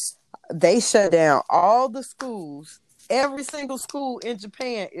they shut down all the schools. Every single school in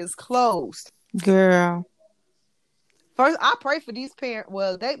Japan is closed. Girl. First, I pray for these parents.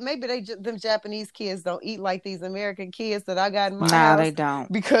 Well, them Japanese kids don't eat like these American kids that I got in my house. No, they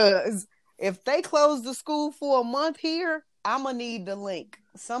don't. Because if they close the school for a month here, I'm gonna need the link.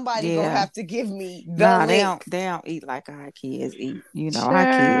 Somebody gonna have to give me the link. They don't eat like our kids eat. You know,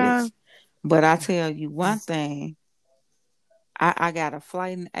 our kids. But I tell you one thing. I got a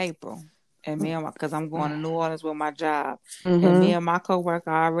flight in April, and because I'm going to New Orleans with my job, and me and my coworker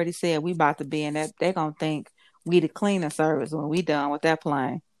already said we about to be in that. They're gonna think we the cleaning service when we done with that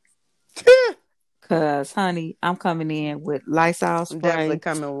plane. Cause, honey, I'm coming in with Lysol spray, definitely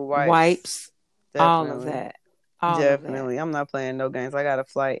coming with wipes, all of that. Definitely. I'm not playing no games. I got a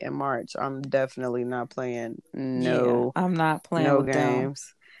flight in March. I'm definitely not playing I'm not playing with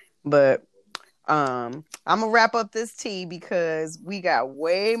games. But I'm gonna wrap up this tea because we got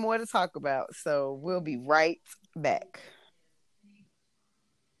way more to talk about. So we'll be right back.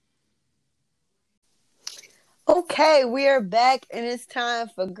 Okay, we are back and it's time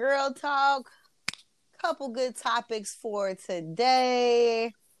for Girl Talk. Couple good topics for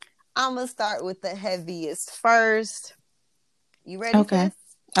today. I'm going to start with the heaviest first. You ready, sis?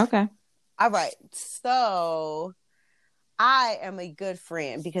 Okay. All right. So, I am a good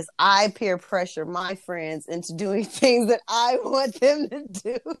friend because I peer pressure my friends into doing things that I want them to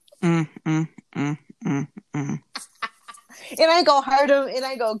do. It ain't going to hurt them. It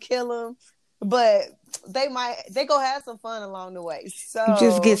ain't going to kill them. But they gonna have some fun along the way. So you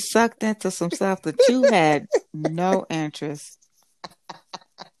just get sucked into some stuff that you had no interest.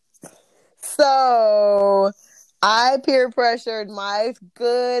 So I peer pressured my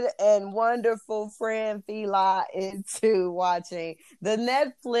good and wonderful friend Fila into watching the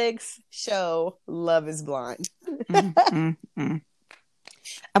Netflix show Love is Blind. I'm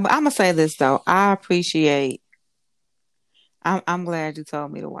gonna say this though. I'm glad you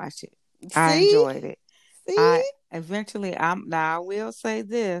told me to watch it. See? I enjoyed it. See? I will say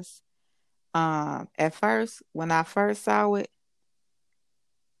this. At first, when I first saw it,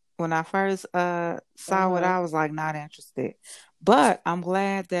 I was like not interested. But I'm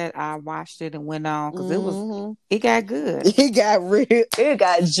glad that I watched it and went on because it got good. It got real. It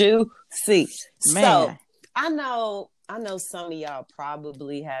got juicy. Man. So I know some of y'all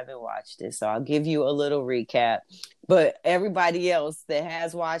probably haven't watched it, so I'll give you a little recap. But everybody else that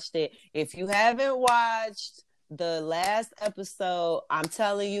has watched it, if you haven't watched the last episode, I'm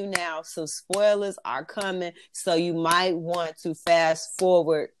telling you now, some spoilers are coming, so you might want to fast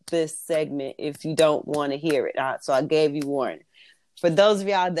forward this segment if you don't want to hear it. So I gave you warning. For those of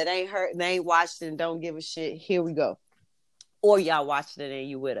y'all that ain't watched it and don't give a shit, here we go. Or y'all watched it and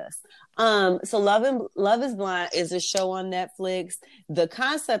you with us. So Love is Blind is a show on Netflix. The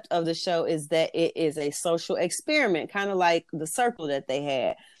concept of the show is that it is a social experiment, kind of like The Circle that they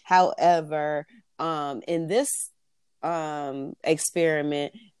had. However, in this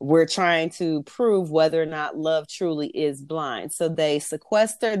experiment, we're trying to prove whether or not love truly is blind. So they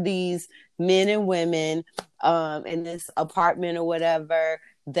sequester these men and women in this apartment or whatever.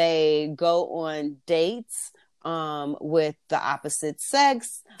 They go on dates with the opposite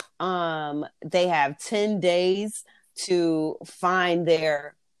sex. They have 10 days to find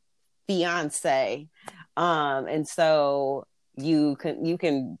their fiance. And so you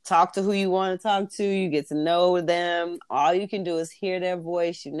can talk to who you want to talk to. You get to know them. All you can do is hear their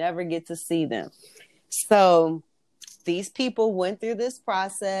voice. You never get to see them. So these people went through this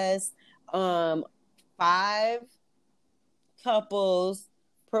process. 5 couples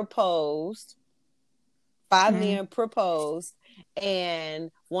proposed. 5 men proposed, and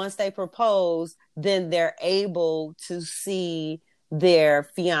once they propose, then they're able to see their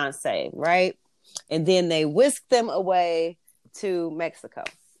fiance, right? And then they whisk them away to Mexico.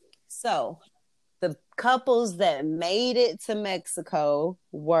 So the couples that made it to Mexico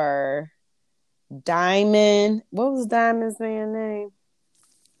were Diamond. What was Diamond's man's name?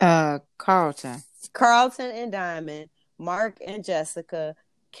 Carlton And Diamond, Mark and Jessica,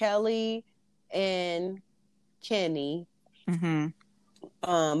 Kelly and Kenny,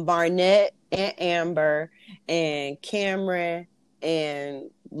 Barnett and Amber, and Cameron and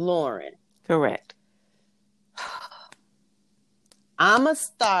Lauren. Correct. I'm going to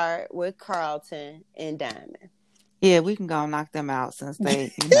start with Carlton and Diamond. Yeah, we can go knock them out since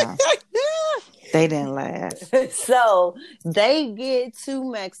they, they didn't last. So they get to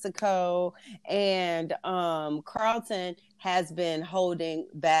Mexico, and Carlton has been holding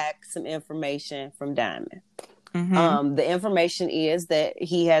back some information from Diamond. The information is that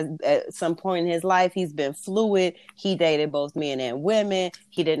he has, at some point in his life, he's been fluid. He dated both men and women.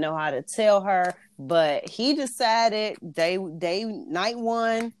 He didn't know how to tell her, but he decided night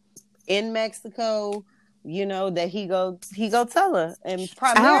one in Mexico, that he go tell her, and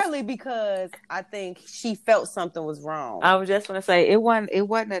primarily because I think she felt something was wrong. I was just gonna say it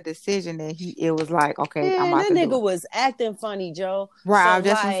wasn't a decision that it was like, okay, I'm about that to nigga do it. was acting funny, Joe. Right, I was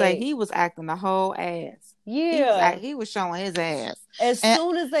just gonna say he was acting the whole ass. Yeah, he was showing his ass.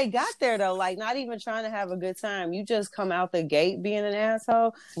 Soon as they got there, though, like not even trying to have a good time. You just come out the gate being an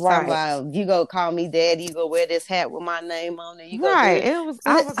asshole. Right. You go call me daddy. You go wear this hat with my name on it. You right. Go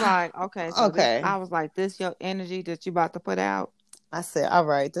I was like, okay. So okay. I was like, this your energy that you about to put out? I said, all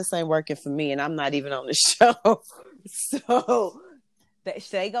right, this ain't working for me, and I'm not even on the show. So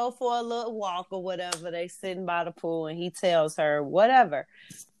they go for a little walk or whatever. They sitting by the pool, and he tells her whatever.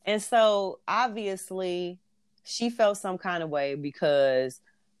 And so obviously she felt some kind of way because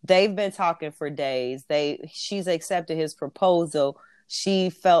they've been talking for days. She's accepted his proposal. She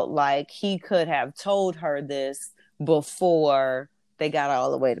felt like he could have told her this before they got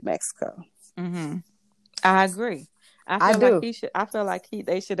all the way to Mexico. I agree. I feel like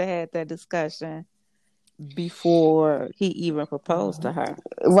they should have had that discussion before he even proposed to her.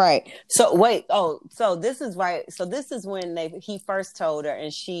 Right. So wait. Oh, so this is right. So this is when he first told her,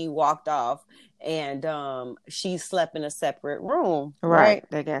 and she walked off, and she slept in a separate room. Right.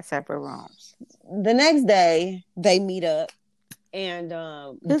 They got separate rooms. The next day they meet up, and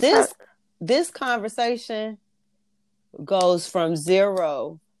this conversation goes from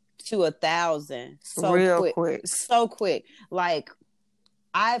 0 to 1,000 so quick. Like,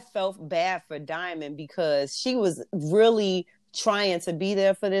 I felt bad for Diamond because she was really trying to be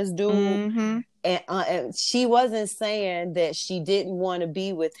there for this dude. Mm-hmm. And she wasn't saying that she didn't want to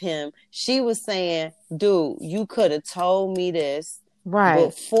be with him. She was saying, dude, you could have told me this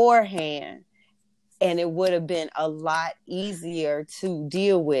beforehand, and it would have been a lot easier to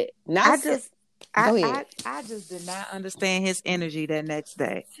deal with. I just did not understand his energy that next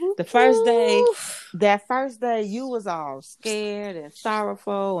day. The first day, you was all scared and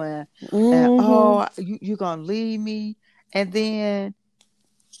sorrowful and oh, you gonna leave me, and then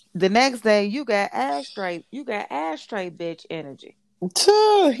the next day you got ashtray bitch energy.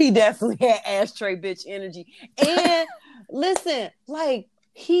 He definitely had ashtray bitch energy. And listen, like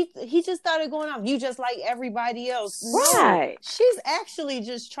he just started going off. You just like everybody else. Right. No, she's actually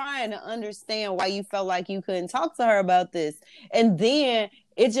just trying to understand why you felt like you couldn't talk to her about this. And then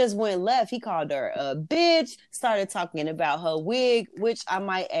it just went left. He called her a bitch, started talking about her wig, which I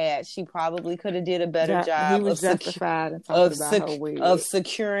might add, she probably could have did a better job. He was justified in talking about her wig. Of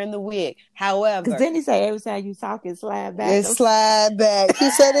securing the wig. However, because then he said every time you talk, it slide back. It slide back. He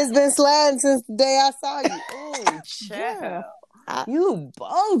said it's been sliding since the day I saw you. Oh, child. You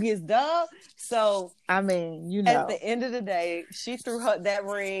bogus, dog. So I mean, you know, at the end of the day, she threw that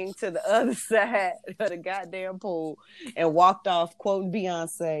ring to the other side of the goddamn pool and walked off, quoting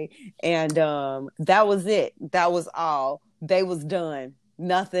Beyonce. And that was it. That was all. They was done.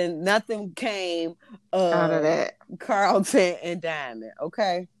 Nothing came out of that. Carlton and Diamond.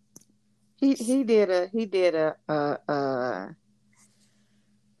 Okay. He did a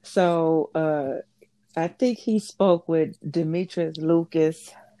I think he spoke with Demetrius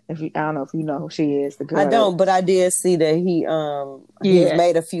Lucas. I don't know if you know who she is. The girl. I don't, but I did see that he's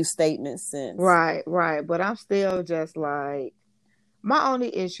made a few statements since. Right. But I'm still just like, my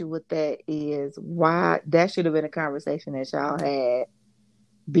only issue with that is why that should have been a conversation that y'all had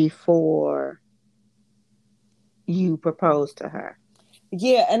before you proposed to her.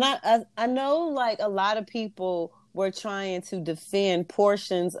 Yeah, and I know like a lot of people were trying to defend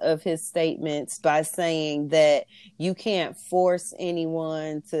portions of his statements by saying that you can't force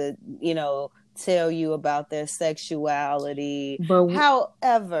anyone to, tell you about their sexuality. But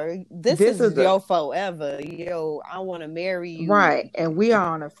however, this is your forever. Yo, I want to marry you. Right. And we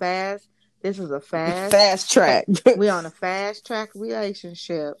are on a fast. This is a fast track. We're on a fast track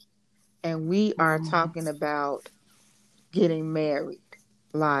relationship, and we are talking about getting married.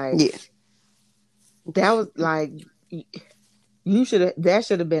 Like, that was like, that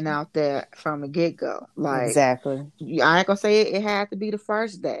should have been out there from the get-go. Like, exactly. I ain't gonna say it had to be the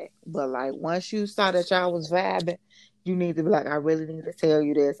first day, but like once you saw that y'all was vibing, you need to be like, I really need to tell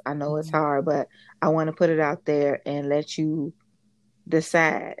you this. I know it's hard, but I want to put it out there and let you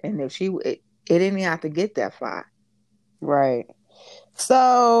decide. And if it didn't have to get that far. Right.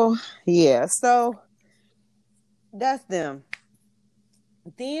 So that's them.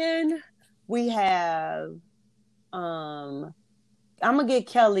 Then we have I'm gonna get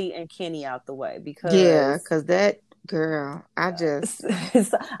Kelly and Kenny out the way because that girl,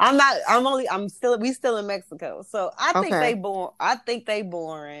 we still in Mexico, so I think they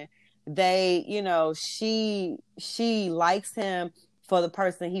boring. They, she likes him for the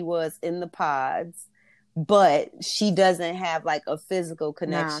person he was in the pods, but she doesn't have like a physical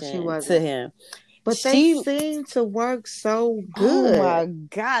connection to him. But they seem to work so good. Oh my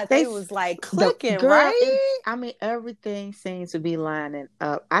God. They was like clicking, right? I mean, everything seems to be lining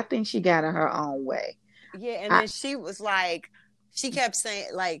up. I think she got in her own way. Yeah, and then she was like, she kept saying,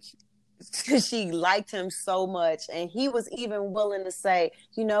 like, she liked him so much. And he was even willing to say,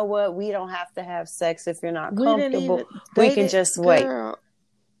 you know what? We don't have to have sex if you're not comfortable. We can just wait.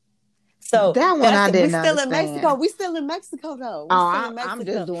 So that one I didn't understand. We still in Mexico though. I'm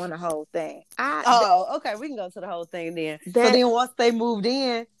just doing the whole thing. Okay. We can go to the whole thing then. So then once they moved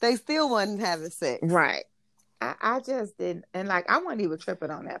in, they still wasn't having sex. Right. I just didn't, and like I wasn't even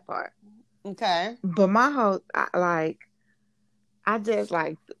tripping on that part. Okay. But my whole I just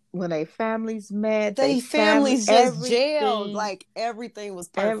like when they families met. They families just jailed. Like everything was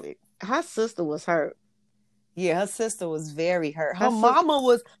perfect. Her sister was hurt. Yeah, her sister was very hurt. Her mama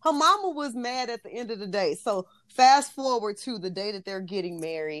was mad at the end of the day. So fast forward to the day that they're getting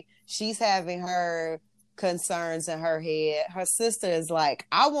married. She's having her concerns in her head. Her sister is like,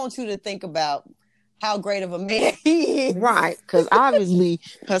 I want you to think about how great of a man he is. Right. Because obviously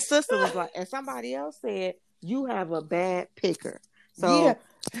her sister was like, and somebody else said, you have a bad picker. So yeah.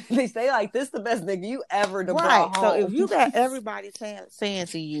 They say like, this is the best nigga you ever brought home. So if you got everybody saying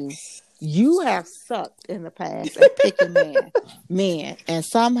to you, you have sucked in the past at picking men, and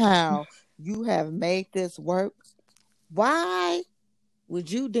somehow you have made this work. Why would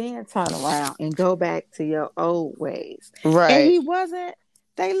you then turn around and go back to your old ways? Right. And he wasn't.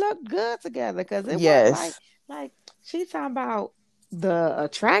 They looked good together because it was like she talking about the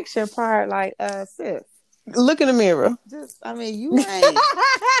attraction part. Like, sis, look in the mirror. You ain't.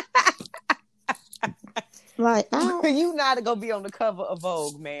 Like, you not gonna be on the cover of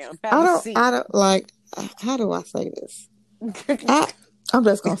Vogue, ma'am. I don't like. How do I say this? I'm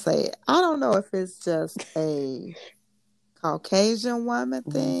just gonna say it. I don't know if it's just a Caucasian woman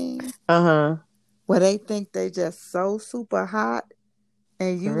thing, where they think they just so super hot,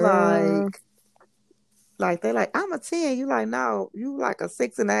 and you like they're like, I'm a 10. You like, no, you like a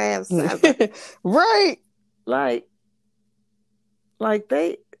 6.5, 7, right? Like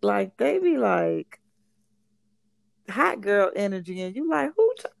they be like hot girl energy, and you like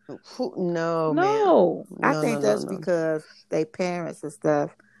who? No. I think that's because they parents and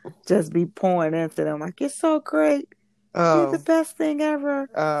stuff just be pouring into them like, it's so great, you're the best thing ever.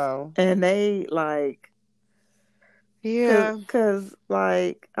 And they like, because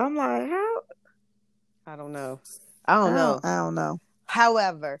like I'm like, how? I don't know. I don't know.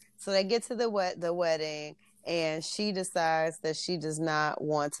 However, so they get to the wedding, and she decides that she does not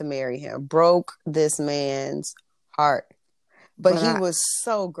want to marry him. broke this man's heart. But he was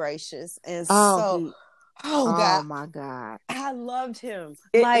so gracious and God, oh my God, I loved him.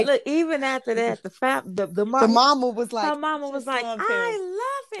 Look, even after that, the mama was like, her mama was like, I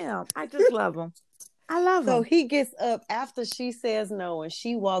love him. I just love him. I love him. So he gets up after she says no, and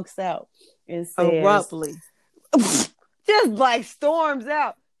she walks out and says abruptly, just like storms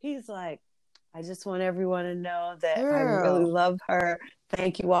out. He's like, I just want everyone to know that I really love her.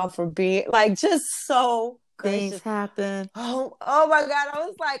 Thank you all for being like, just so. Things happen. Oh my God. I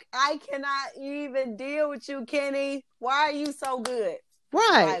was like, I cannot even deal with you, Kenny. Why are you so good?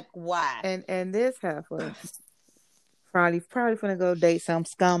 Right. Like, why? And this heifer probably finna go date some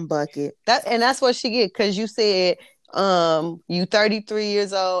scum bucket. That's what she get, because you said you 33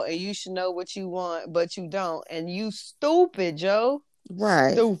 years old and you should know what you want, but you don't. And you stupid, Joe.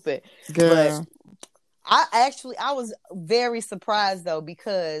 Right. Stupid. Girl. But I was very surprised though,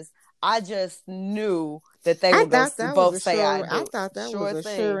 because I just knew that they were going to both say I do. I thought that was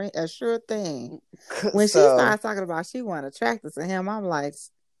a sure thing. When she started talking about she wasn't attracted to him, I'm like,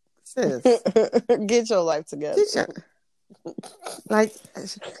 sis, get your life together. Like,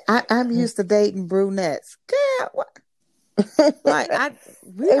 I'm used to dating brunettes. Girl, what? Like,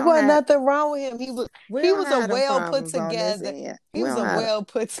 it wasn't nothing wrong with him. He was a well put together. He was a well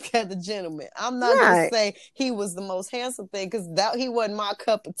put together gentleman. I'm not gonna say he was the most handsome thing, because he wasn't my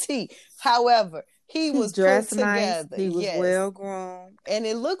cup of tea. However, he was dressed put together. Nice. He was well grown, and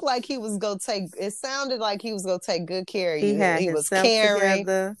it looked like he was gonna take. It sounded like he was gonna take good care of you. He was caring.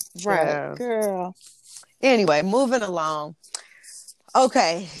 Together. Right, girl. Anyway, moving along.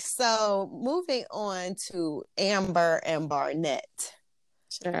 Okay, so moving on to Amber and Barnett.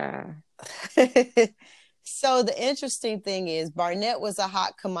 Yeah. So the interesting thing is, Barnett was a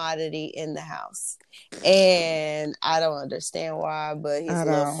hot commodity in the house, and I don't understand why, but he's a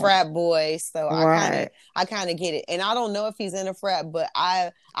little frat boy, so I kind of get it. And I don't know if he's in a frat, but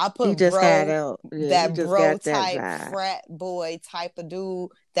I put bro type frat boy type of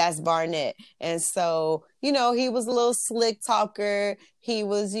dude. That's Barnett. And so, he was a little slick talker. He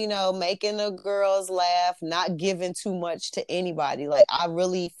was, making the girls laugh, not giving too much to anybody. Like, I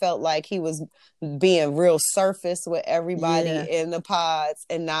really felt like he was being real surface with everybody in the pods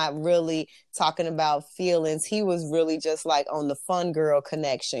and not really talking about feelings. He was really just like on the fun girl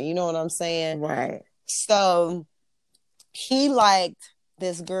connection. You know what I'm saying? Right. So he liked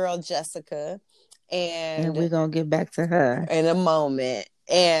this girl, Jessica. And we're going to get back to her in a moment.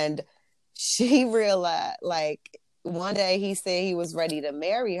 And she realized, like, one day he said he was ready to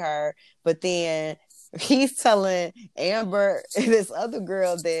marry her, but then he's telling Amber and this other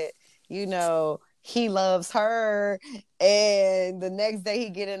girl that, he loves her. And the next day he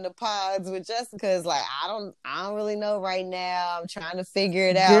get in the pods with Jessica. Is like, I don't really know right now. I'm trying to figure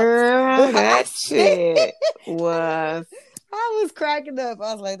it out. Girl, that shit was... I was cracking up.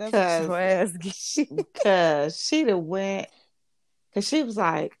 I was like, that's your ass. Because she done went... Because she was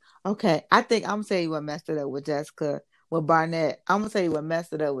like, okay, I think I'm going to tell you what messed it up with Jessica, with Barnett. I'm going to tell you what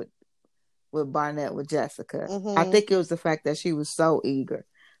messed it up with Barnett, with Jessica. Mm-hmm. I think it was the fact that she was so eager.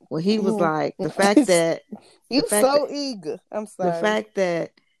 Well, he was like, the fact that... eager. I'm sorry. The fact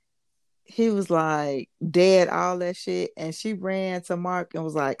that he was like, dead, all that shit, and she ran to Mark and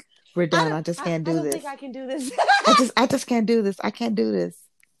was like, we're done. I just can't do this. I don't think I can do this. I just can't do this. I can't do this.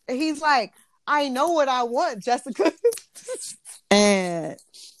 And he's like, I know what I want, Jessica. And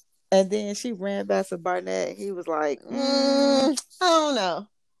And then she ran back to Barnett. He was like, I don't know.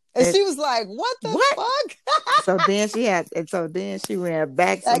 And she was like, what the fuck? So then she ran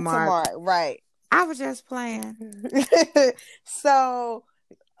back to Mark. Right. I was just playing. So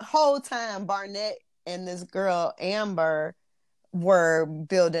whole time Barnett and this girl Amber were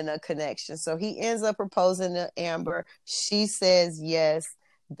building a connection. So he ends up proposing to Amber. She says yes.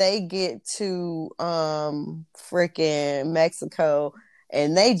 They get to freaking Mexico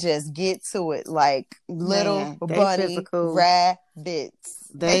and they just get to it like little bunny rabbits.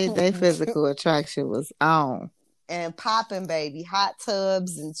 They physical attraction was on. And popping, baby. Hot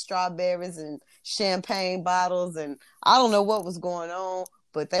tubs and strawberries and champagne bottles. And I don't know what was going on,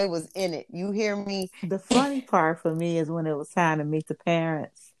 but they was in it. You hear me? The funny part for me is when it was time to meet the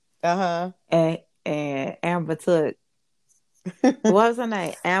parents. And Amber took, what was her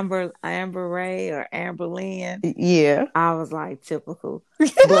name? Amber Ray or Amber Lynn? Yeah. I was like, typical.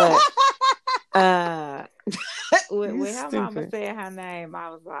 But when her mama said her name, I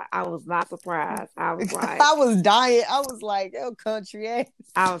was not surprised. I was like, I was dying. I was like, oh, country ass.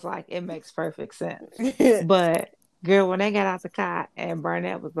 I was like, it makes perfect sense. But girl, when they got out the car and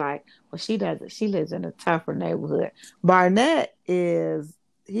Barnett was like, well, she lives in a tougher neighborhood. Barnett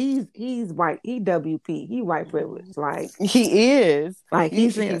he's white. He WP. He white privilege. Like he is. Like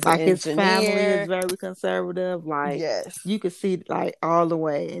he's like his family is very conservative. Like yes, you could see like all the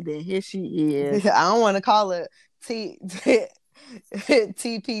way. And then here she is. I don't want to call it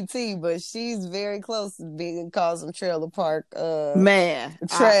TPT, but she's very close to being called some trailer park man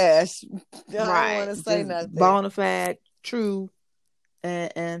trash. I don't want to say nothing. Bonafide, true,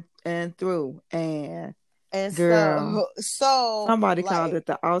 and through and girl, so somebody called it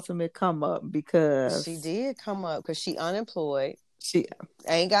the ultimate come up because she did come up because she unemployed. She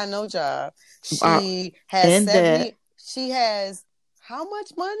ain't got no job. She has 70. She has how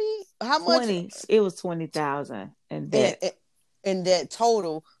much money? How 20, much? It was 20,000 in debt. In debt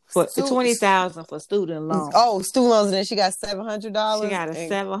total. For 20,000 for student loans. Oh, student loans, and then she got $700. She got a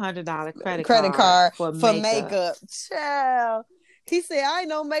 $700 credit card for makeup. Child. He said, I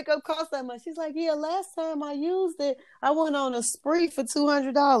know makeup costs that much. She's like, yeah, last time I used it, I went on a spree for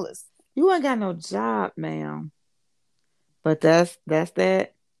 $200. You ain't got no job, ma'am. But that's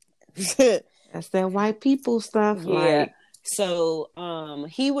that. That's that white people stuff. Yeah. Like, so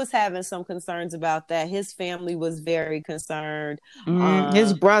he was having some concerns about that. His family was very concerned.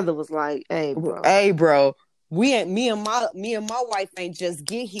 His brother was like, hey bro. Me and my wife ain't just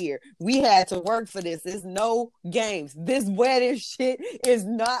get here. We had to work for this. There's no games. This wedding shit is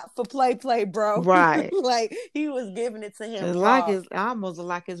not for play, bro. Right. Like he was giving it to him. It's almost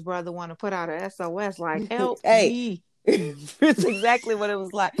like his brother want to put out a SOS, like help me. It's exactly what it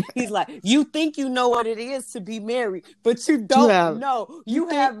was like. He's like, you think you know what it is to be married, but you don't know. You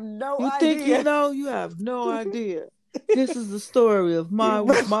have no idea. You think you know? You have no idea. This is the story of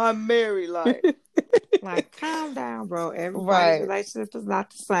my married life. Like, calm down, bro. Everybody's relationship is not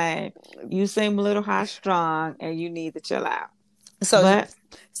the same. You seem a little high strung, and you need to chill out. So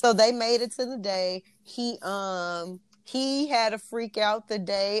they made it to the day. He had a freak out the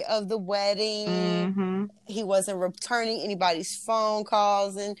day of the wedding. Mm-hmm. He wasn't returning anybody's phone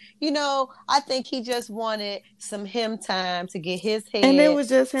calls, and I think he just wanted some him time to get his head and it was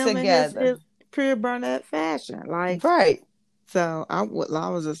just him together. And his pure Barnett fashion, like right. So I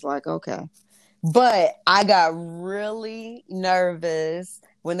was just like, okay. But I got really nervous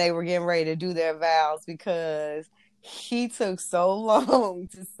when they were getting ready to do their vows because he took so long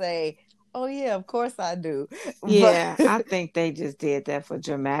to say, oh, yeah, of course I do. Yeah, I think they just did that for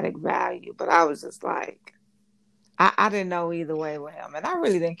dramatic value. But I was just like, I didn't know either way with him. And I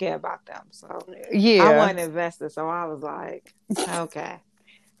really didn't care about them. So yeah, I wasn't invested. So I was like, okay.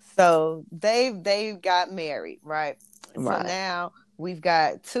 So they got married, right? Right. So now we've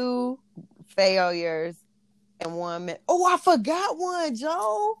got 2 failures and 1 man. Oh, I forgot one,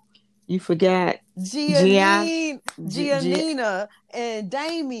 Joe. You forgot Giannina and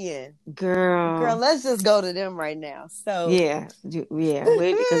Damien. Girl, let's just go to them right now. So yeah,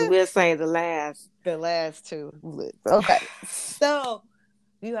 because we'll say the last 2. Okay, so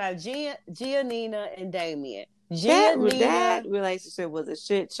you have Giannina and Damien. That relationship was a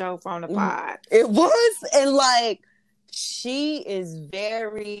shit show from the pod. It was, and like she is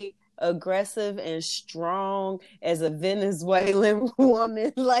very aggressive and strong as a Venezuelan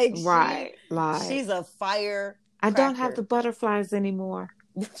woman. Like right, she's a fire. I don't have the butterflies anymore.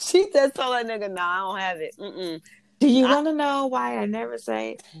 She just told that nigga, "No, I don't have it." Mm-mm. Do you want to know why I never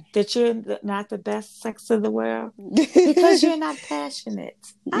say that you're not the best sex in the world? Because you're not passionate.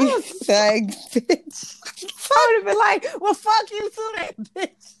 I was like, bitch. I would have been like, well, fuck you too, that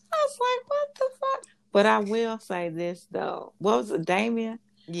bitch. I was like, what the fuck? But I will say this though. What was it, Damien?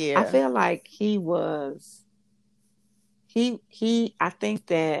 Yeah. I feel like he I think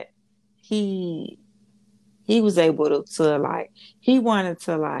that he was able to like, he wanted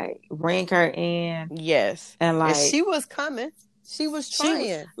to like ring her in. Yes. And like, she was coming. She was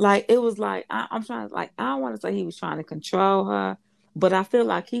trying. Like, it was like, I'm trying to, like, I don't want to say he was trying to control her, but I feel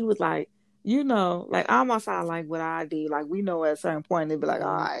like he was like, you know, like almost how like what I did. Like, we know at a certain point they'd be like,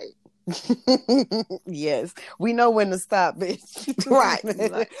 all right. Yes. We know when to stop, bitch. Right.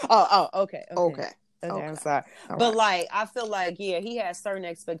 Like, okay. Okay. I'm sorry. All but right. like, I feel like, yeah, he has certain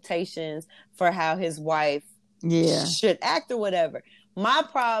expectations for how his wife should act or whatever. My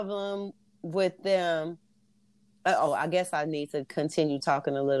problem with them, I guess I need to continue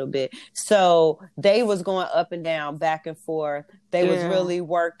talking a little bit. So they was going up and down, back and forth. They was really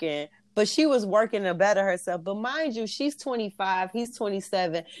working, but she was working to better herself. But mind you, she's 25, he's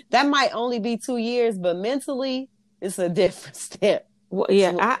 27. That might only be 2 years, but mentally, it's a different step. Well,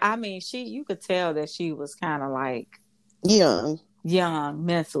 yeah, I mean, you could tell that she was kind of like young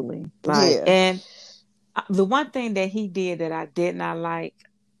mentally. Like, and the one thing that he did that I did not like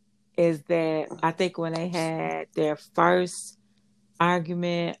is that I think when they had their first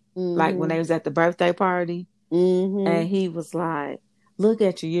argument, like when they was at the birthday party, and he was like, look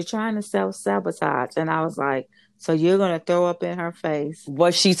at you, you're trying to self-sabotage. And I was like, so you're going to throw up in her face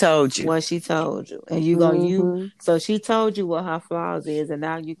what she told you. And you're going to, so she told you what her flaws is, and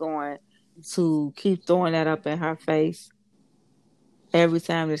now you're going to keep throwing that up in her face every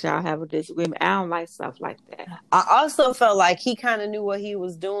time that y'all have a disagreement. I don't like stuff like that. I also felt like he kind of knew what he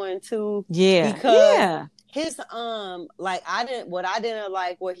was doing too. Yeah. Because his like, I didn't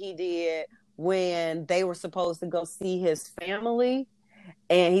like what he did when they were supposed to go see his family,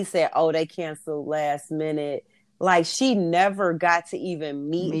 and he said, oh, they canceled last minute. Like, she never got to even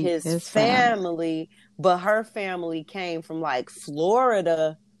meet his family, but her family came from like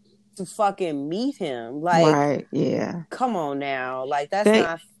Florida to fucking meet him. Like, right, yeah. Come on now. Like, that's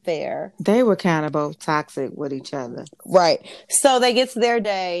not fair. They were kind of both toxic with each other. Right. So they get to their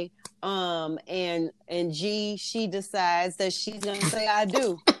day, and G, she decides that she's gonna say I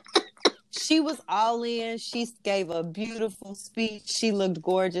do. She was all in. She gave a beautiful speech. She looked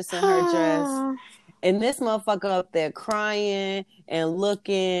gorgeous in her dress. And this motherfucker up there crying and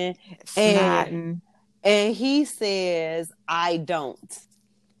looking, and he says, I don't.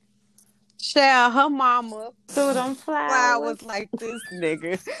 Child, her mama threw them flowers like this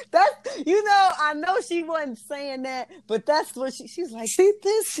nigga. That's, I know she wasn't saying that, but that's what she's like. She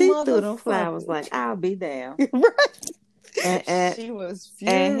threw them flowers like, I'll be down. Right. And she was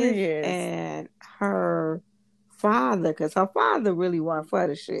furious. And her father, because her father really wasn't for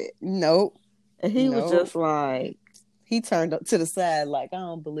the shit. Nope. And he was just like, he turned up to the side like, I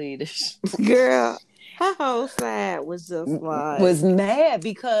don't believe this. Girl, her whole side was just like, was mad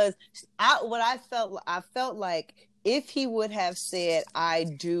because I felt like if he would have said I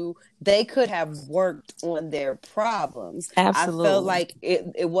do, they could have worked on their problems. Absolutely. I felt like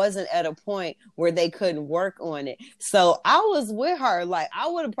it wasn't at a point where they couldn't work on it. So I was with her. Like, I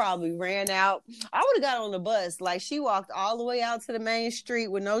would have probably ran out. I would have got on the bus. Like, she walked all the way out to the main street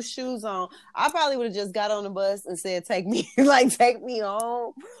with no shoes on. I probably would have just got on the bus and said, take me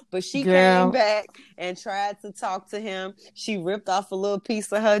home. But she came back and tried to talk to him. She ripped off a little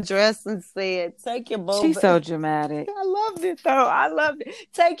piece of her dress and said, take your bow back. She's so dramatic. I loved it, though. I loved it.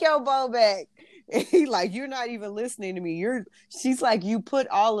 Take your bow back. And he like, you're not even listening to me. She's like, you put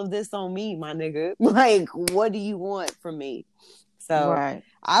all of this on me, my nigga. Like, what do you want from me? So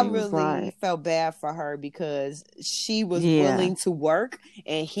I really felt bad for her because she was willing to work,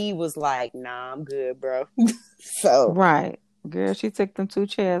 and he was like, nah, I'm good, bro. So girl, she took them 2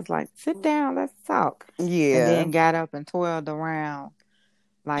 chairs like, sit down, let's talk. Yeah. And then got up and twirled around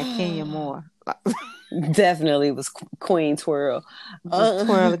like Kenya Moore. Definitely was Queen Twirl.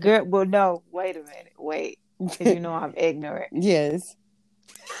 Twirl, girl. Well, no, wait a minute. Wait. Because I'm ignorant. Yes.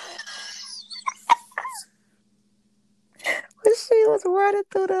 But she was running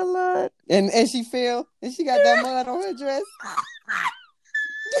through the lot. And she fell. And she got that mud on her dress.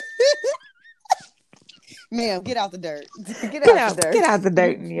 Ma'am, get out the dirt. Get out the dirt. Get out the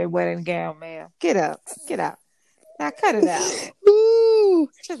dirt in your wedding gown, ma'am. Get up. Now cut it out. Ooh.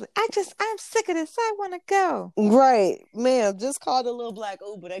 I'm sick of this. I want to go. Right. Ma'am, just call the little black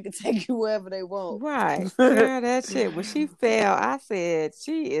Uber. They can take you wherever they want. Right. Girl, that shit. When she fell, I said,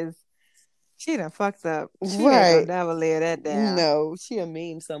 she done fucked up. She ain't gonna never live that down. No, she a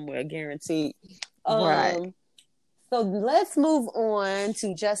meme somewhere, guaranteed. Right. So let's move on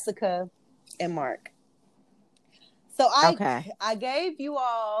to Jessica and Mark. So I gave you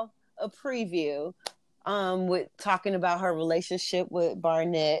all a preview with talking about her relationship with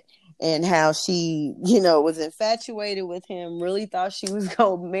Barnett and how she, was infatuated with him, really thought she was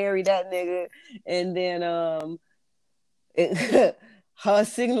gonna marry that nigga, and then her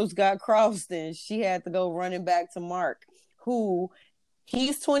signals got crossed and she had to go running back to Mark, who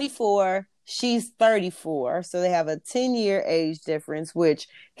he's 24, she's 34, so they have a 10-year age difference, which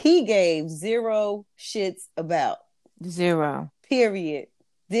he gave zero shits about. Zero. Period.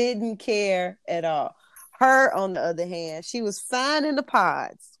 Didn't care at all. Her, on the other hand, she was fine in the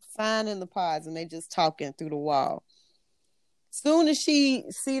pods, and they just talking through the wall. Soon as she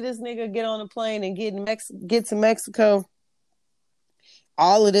see this nigga get on a plane and get to Mexico,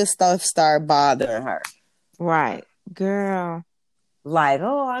 all of this stuff started bothering her. Right. Girl. Like,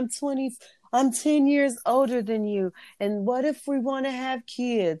 oh, I'm 10 years older than you. And what if we want to have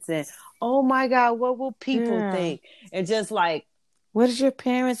kids? And oh my God, what will people think? And just like, what is your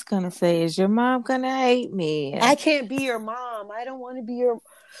parents gonna say? Is your mom gonna hate me? I can't be your mom. I don't want to be your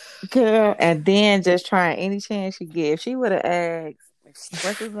girl. And then just trying any chance she get. If she would have asked,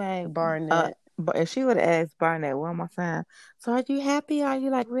 what's his name? Barnett. But if she would have asked Barnett one more time, so are you happy? Are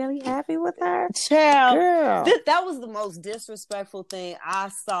you like really happy with her? Child, girl, that was the most disrespectful thing I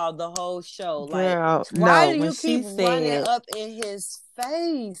saw the whole show. Girl, like, why do you keep running up in his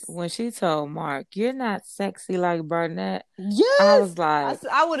face? When she told Mark, "You're not sexy like Barnett," yes, I was like,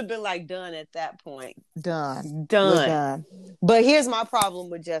 I would have been like, done at that point. Done. But here's my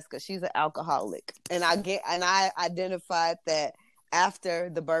problem with Jessica: she's an alcoholic, and I identified that after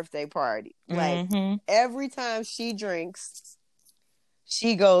the birthday party. Like, every time she drinks,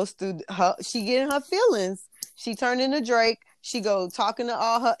 she goes through she getting her feelings. She turned into Drake. She go talking to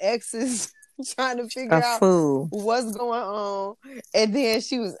all her exes, trying to figure out what's going on. And then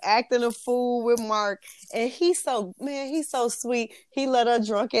she was acting a fool with Mark. And he's so sweet. He let her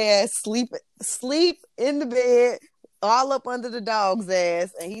drunk ass sleep in the bed, all up under the dog's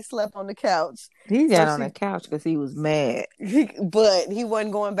ass, and he slept on the couch. He got on the couch because he was mad. But he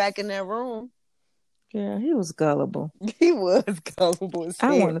wasn't going back in that room. Yeah, he was gullible. He was gullible.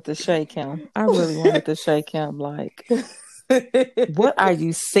 I wanted to shake him. I really wanted to shake him. Like, what are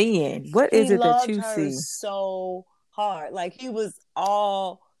you seeing? What is it that you see? So hard. Like, he was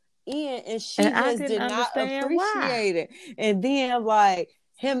all in, and she just did not appreciate it. And then, like,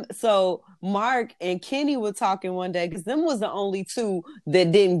 so Mark and Kenny were talking one day, because them was the only two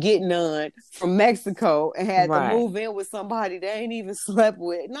that didn't get none from Mexico and had to move in with somebody they ain't even slept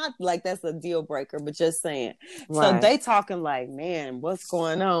with. Not like that's a deal breaker, but just saying. So they talking like, man, what's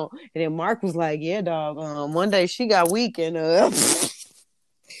going on? And then Mark was like, yeah, dog, one day she got weak and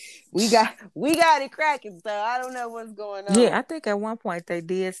we got it cracking, so I don't know what's going on. Yeah, I think at one point they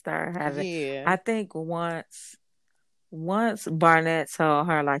did start having. Yeah. I think once Barnett told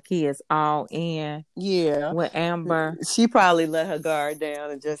her like he is all in, with Amber, she probably let her guard down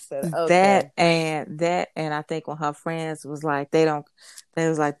and just said okay. That and I think when her friends was like they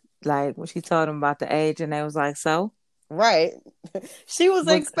was like when she told them about the age, and they was like, so right, she was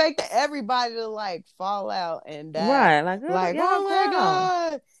expecting everybody to like fall out and die, right? Like oh my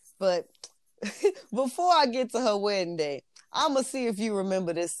God. But before I get to her wedding day, I'm gonna see if you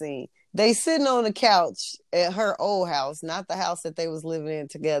remember this scene. They sitting on the couch at her old house, not the house that they was living in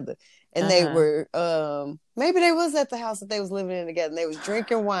together. And they were, maybe they was at the house that they was living in together, and they was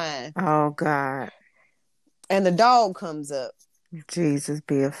drinking wine. Oh, God. And the dog comes up. Jesus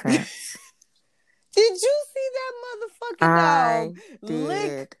be offense. Did you see that motherfucking dog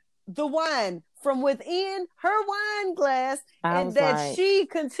lick the wine from within her wine glass, and that she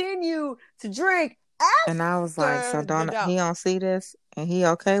continued to drink after? And I was like, so he don't see this? And he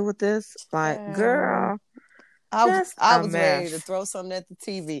okay with this? Like, girl, I was ready to throw something at the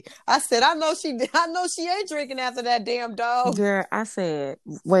TV. I said, I know she ain't drinking after that damn dog. Girl, I said,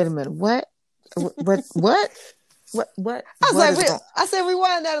 wait a minute, what? What? I said,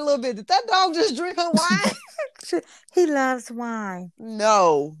 rewind that a little bit. Did that dog just drink her wine? He loves wine.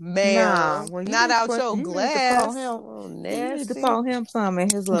 No, ma'am. Well, not out your glass. You need to pour him some in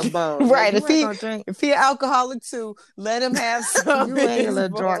his little bowl. Right. If he an alcoholic too, let him have some. You ain't a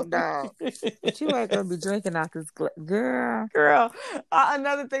little drunk dog. But you ain't gonna be drinking out this glass. Girl.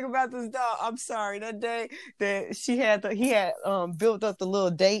 Another thing about this dog, I'm sorry. That day that he had built up the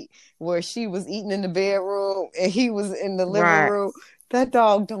little date where she was eating in the bedroom and he was in the living room. That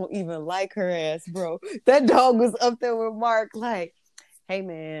dog don't even like her ass, bro. That dog was up there with Mark like, hey,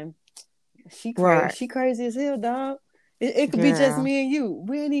 man, she crazy as hell, dog. It could be just me and you.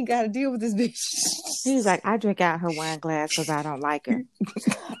 We ain't even got to deal with this bitch. He's like, I drink out her wine glass because I don't like her.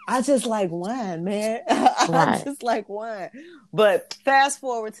 I just like wine, man. I just like wine. But fast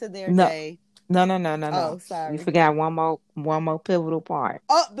forward to their day. No. Oh, sorry. You forgot one more pivotal part.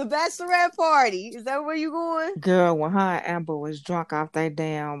 Oh, the bachelorette party. Is that where you going? Girl, when her and Amber was drunk off their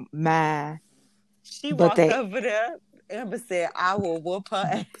damn mind. She walked over there. Amber said, I will whoop her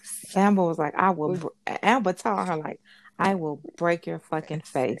ass. Amber was like, Amber told her, like, I will break your fucking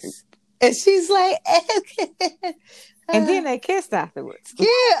face. And she's like, and then they kissed afterwards. Yeah,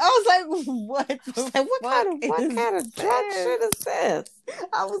 I was like, what kind of drunk shit is this?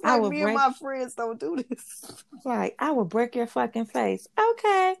 I was like, me and my friends don't do this. Like, I will break your fucking face.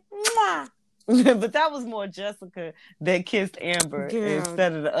 Okay. Mwah. But that was more Jessica that kissed Amber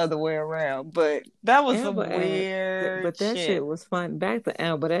instead of the other way around. But that was some weird But that shit was fun. Back to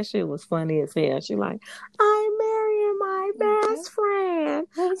Amber, that shit was funny as hell. She like, I'm marrying my best friend.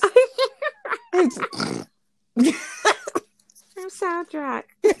 I'm so drunk.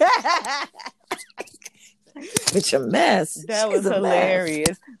 It's a mess. That was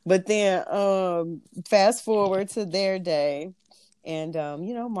hilarious. But then fast forward to their day. And,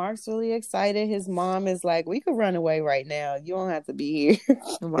 Mark's really excited. His mom is like, we could run away right now. You don't have to be here.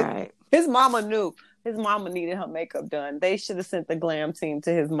 Right. His mama knew. His mama needed her makeup done. They should have sent the glam team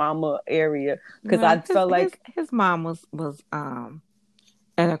to his mama area. Because I felt like... His mom was an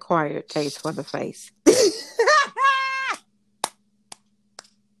acquired taste for the face.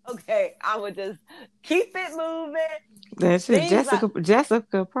 Okay, I would just keep it moving. That's it.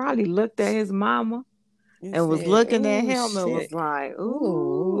 Jessica probably looked at his mama. And was looking at him and was like,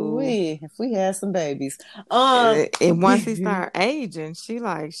 ooh, if we had some babies. And once he started aging, she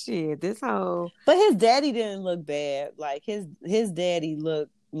like, shit, this whole... But his daddy didn't look bad. Like, his daddy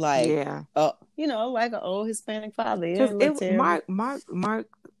looked like, like an old Hispanic father. Mark,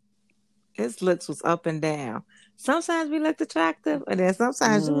 his looks was up and down. Sometimes we looked attractive, and then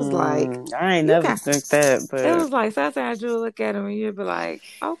sometimes it was like... I ain't never think that, but... It was like, sometimes you'll look at him and you'll be like,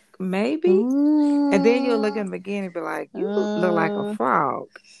 oh, maybe? And then you'll look at him again and be like, you look like a frog.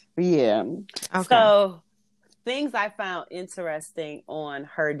 Yeah. Okay. So, things I found interesting on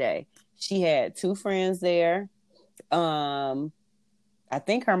her day. She had 2 friends there. I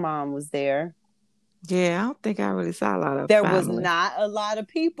think her mom was there. Yeah, I don't think I really saw a lot of There was not a lot of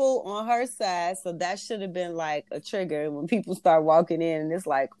people on her side, so that should have been like a trigger when people start walking in and it's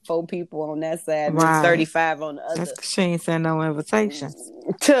like 4 people on that side and 35 on the other. She ain't sent no invitation.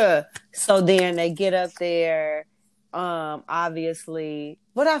 So then they get up there. Obviously,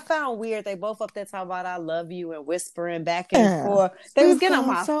 what I found weird, they both up there talking about I love you and whispering back and forth. They was getting on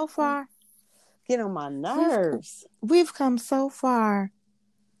my so far. Get on my nerves. We've come so far.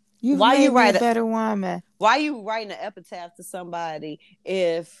 Why you write a better woman? Why you writing an epitaph to somebody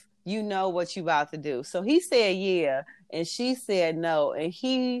if you know what you about to do? So he said yeah, and she said no, and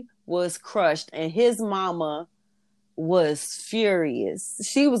he was crushed, and his mama was furious.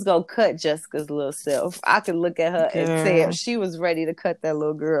 She was gonna cut Jessica's little self. I could look at her and tell she was ready to cut that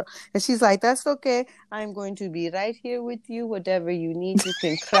little girl. And she's like, that's okay. I'm going to be right here with you. Whatever you need, you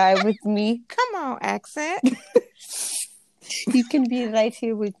can cry with me. Come on, accent. You can be right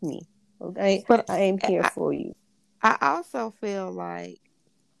here with me. Okay? But I am here for you. I also feel like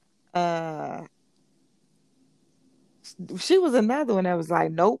she was another one that was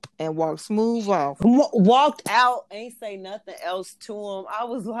like, nope, and walked smooth off. Walked out, ain't say nothing else to him. I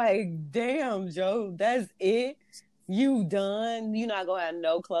was like, damn, Joe, that's it? You done? You not gonna have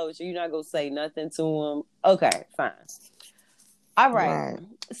no closure. You not gonna say nothing to him. Okay, fine. All right.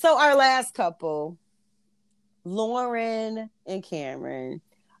 So our last couple, Lauren and Cameron,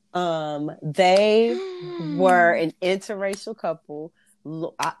 they were an interracial couple.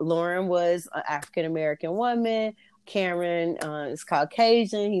 Lauren was an African-American woman. Cameron is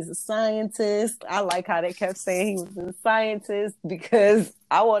Caucasian. He's a scientist. I like how they kept saying he was a scientist because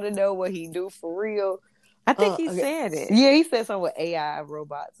I want to know what he do for real. I think he said it. Yeah, he said something with AI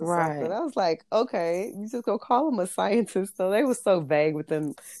robots or something. I was like, okay, you just gonna call him a scientist. So they were so vague with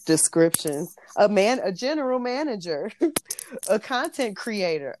them descriptions. A general manager, a content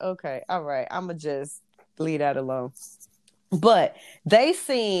creator. Okay, all right. I'ma just leave that alone. But they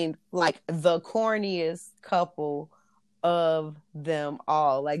seemed like the corniest couple of them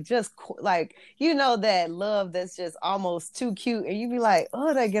all. Like, just like, you know, that love that's just almost too cute. And you be like,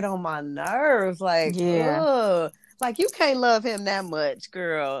 oh, they get on my nerves. Like, ugh. Like, you can't love him that much,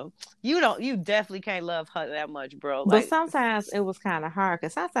 girl. You definitely can't love her that much, bro. Like, but sometimes it was kind of hard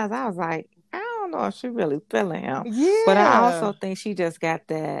because sometimes I was like, I don't know if she really feeling him. Yeah. But I also think she just got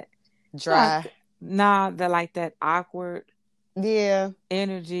that dry. Nah, the like that awkward Yeah.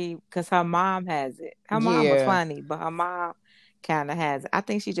 energy because her mom has it. Her mom was Yeah. funny, but her mom kind of has it. I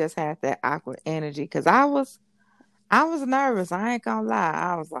think she just has that awkward energy because I was nervous. I ain't gonna lie.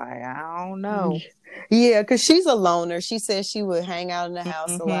 I was like, I don't know. Yeah, because she's a loner. She said she would hang out in the house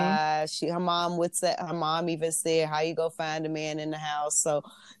a Mhm. lot. Her mom even said, "How you go find a man in the house?" So,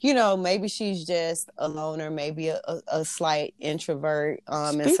 maybe she's just a loner, maybe a slight introvert.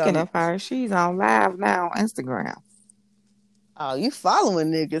 Speaking of her, she's on live now on Instagram. Oh, you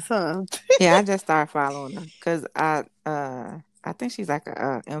following niggas, huh? Yeah, I just started following her because I think she's like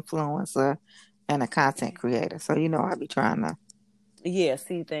a influencer and a content creator. So I be trying to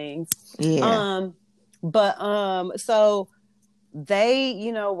See things. Yeah. But so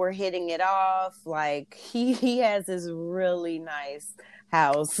they, were hitting it off. Like he has this really nice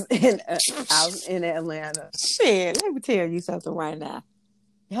house out in Atlanta. Shit, let me tell you something right now.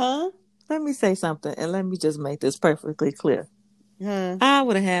 Huh? Let me say something and let me just make this perfectly clear. Huh? I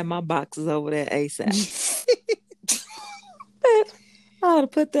would have had my boxes over there ASAP. I would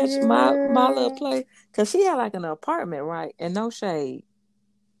have put that my little place because she had like an apartment, right? And no shade.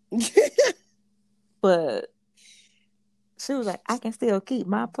 But she was like, I can still keep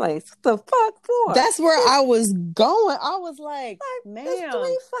my place. What the fuck for? That's where I was going. I was like man, there's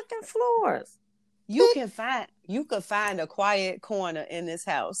 3 fucking floors. You could find a quiet corner in this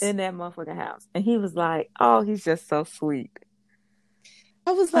house. In that motherfucking house. And he was like, oh, he's just so sweet.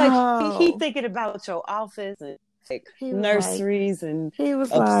 I was like, he thinking about your office and like nurseries and he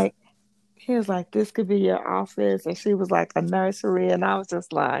was like, this could be your office. And she was like, a nursery. And I was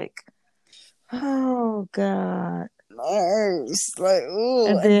just like, oh God. Nurse. Like, ooh.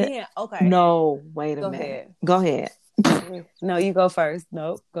 And then, okay. No, wait a minute. Go ahead. No, you go first.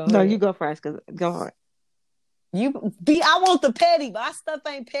 Nope. Go ahead. No, you go first. Go ahead. I want the petty. My stuff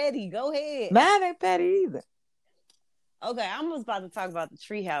ain't petty. Go ahead. Mine ain't petty either. Okay, I'm just about to talk about the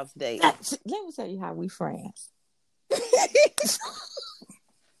treehouse date. Let me tell you how we friends. Let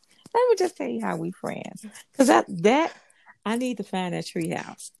me just tell you how we friends. Because I need to find that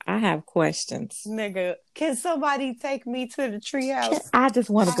treehouse. I have questions. Nigga, can somebody take me to the treehouse? I just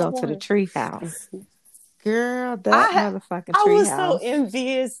want to go to the treehouse. Girl, that motherfucking treehouse. I was so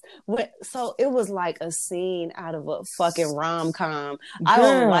envious. So it was like a scene out of a fucking rom-com. I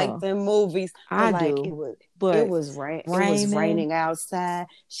don't like them movies. I do. It was raining outside.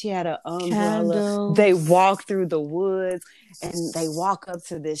 She had an umbrella. Candles. They walk through the woods and they walk up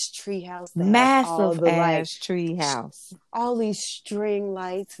to this treehouse. Massive ass treehouse. All these string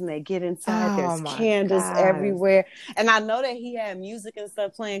lights, and they get inside. There's candles everywhere. And I know that he had music and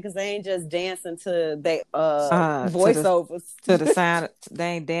stuff playing because they ain't just dancing to they voiceovers to the sound. They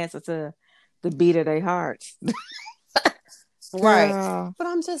ain't dancing to the beat of their hearts. Right. But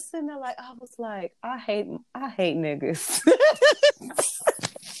I'm just sitting there like, I was like, I hate niggas.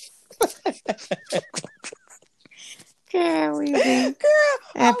 Girl, we be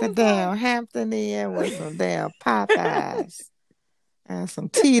at the damn Hampton Inn with some damn Popeyes and some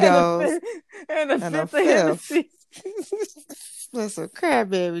Tito's and a fifth with some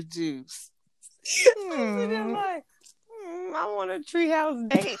cranberry juice. I'm like, I want a treehouse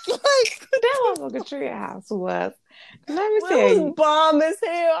date. Like that motherfucking treehouse was. Let me tell you, bomb as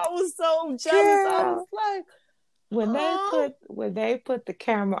hell. I was so jealous. I was like, when they put the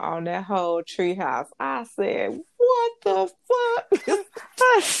camera on that whole treehouse, I said, "What the fuck?"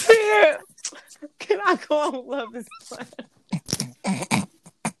 I said, "Can I go on Love Is Blind?"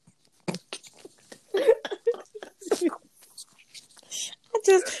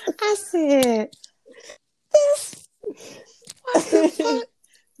 I said, "This, what the fuck,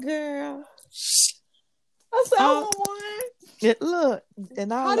 girl?" I said, I want one. Look,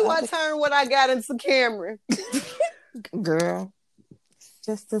 and how do I turn what I got into camera? Girl,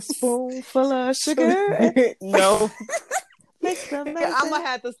 just a spoonful of sugar. No. I'm gonna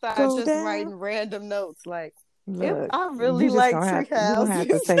have to start writing random notes. Like, look, I really like treehouse. You're gonna have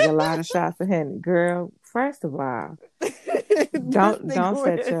to take a lot of shots of Henny, girl. First of all, don't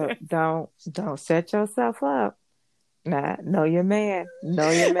set yourself up. Nah, know your man.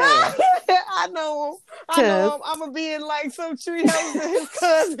 I know him. I'm gonna be in like some treehouse that his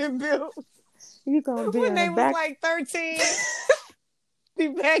cousin built. You gonna be when they was like 13. The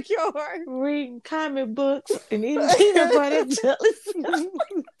backyard reading comic books and eating peanut butter jelly. This ain't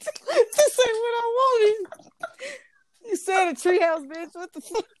what I wanted. You said a treehouse, bitch. What the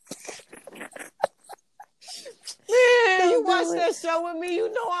fuck? Man, you watch watch that show with me. You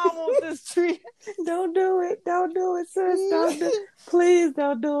know I want this tree. Don't do it, sis. Don't do it. Please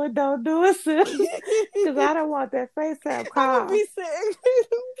don't do it. Don't do it, sis. Because I don't want that FaceTime call. I'm gonna be sick.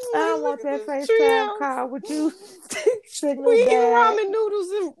 I don't want that FaceTime call with you. We eating ramen noodles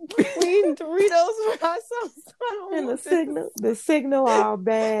and we eating Doritos with our and the signal all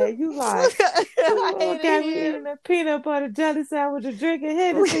bad. You like, I hate got me eating a peanut butter jelly sandwich and drinking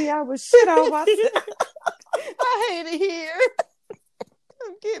Hennessy. I was shit on myself. I hate it here.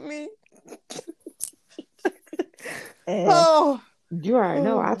 Come get me. Oh, you already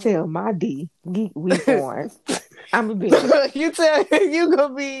know. I tell my D geek week on. I'm a bitch. You tell you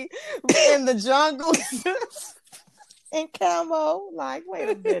gonna be in the jungle in camo. Like, wait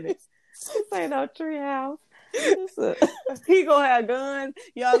a minute. This ain't no treehouse. He gonna have guns.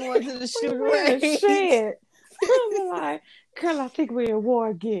 Y'all going to the shooting range. Shit. I'm like, girl, I think we're in war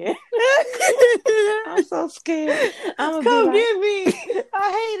again. I'm so scared. Come get me.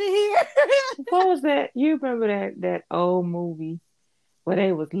 I hate it here. What was that? You remember that old movie where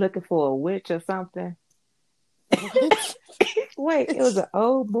they was looking for a witch or something? Wait, it was an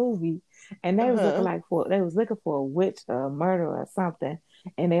old movie, and they was looking for a witch or a murderer or something,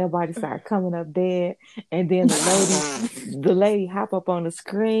 and everybody started coming up dead, and then the lady hop up on the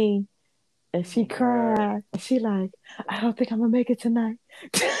screen, and she cried, and she like, I don't think I'm gonna make it tonight.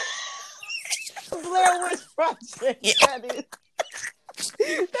 Blair Witch Project. That is.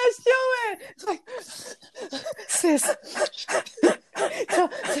 That's your ass. It's like, sis.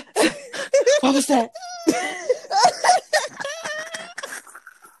 What was that?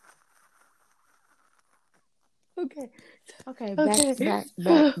 Okay.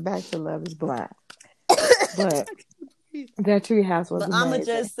 Back to Love Is Blind. But that treehouse was amazing. I'ma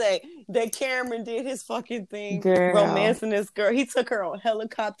just say that Cameron did his fucking thing, girl. Romancing this girl. He took her on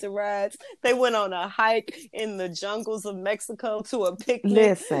helicopter rides. They went on a hike in the jungles of Mexico to a picnic.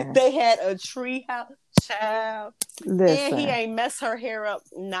 Listen. They had a treehouse. Child. Listen. And he ain't mess her hair up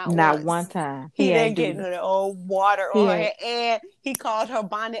not one time. He didn't get her old water on her hair. And he called her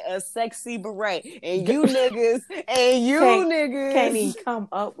bonnet a sexy beret. And you niggas can't even come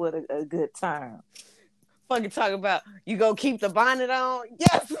up with a good term. Fucking talk about you gonna keep the bonnet on?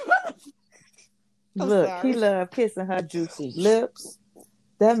 Yes. Look, he loved kissing her juicy lips.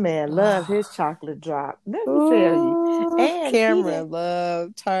 That man loved his chocolate drop. Let me tell you. And Cameron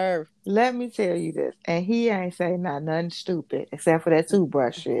loved her. Let me tell you this. And he ain't say nothing stupid except for that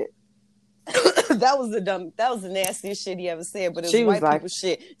toothbrush shit. That was the nastiest shit he ever said, but it was white people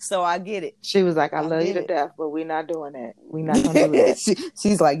shit. So I get it. She was like, I love you to death, but we're not doing that. We're not gonna do that.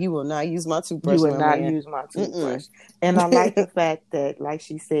 She's like, you will not use my toothbrush. You will not use my toothbrush. And I like the fact that, like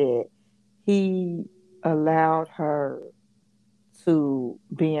she said, he allowed her to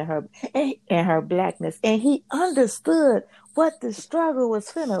be in her blackness, and he understood what the struggle was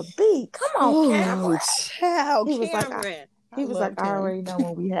finna be. Come on, Cameron. Child, he was like, I already know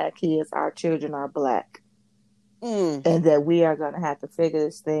when we had kids, our children are black, and that we are gonna have to figure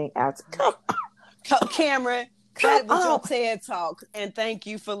this thing out. Come on, Cameron. Cut with your TED talk, and thank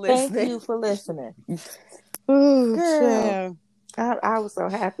you for listening. Thank you for listening. Ooh, girl. I was so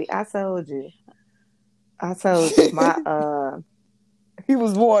happy. I told you my he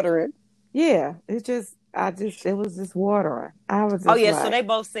was watering. Yeah, it was just watering. I was just so they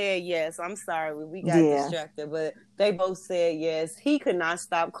both said yes. I'm sorry, we got distracted, but they both said yes. He could not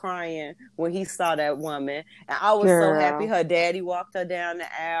stop crying when he saw that woman, and I was so happy. Her daddy walked her down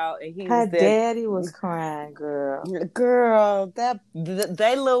the aisle, and her daddy was crying, girl. That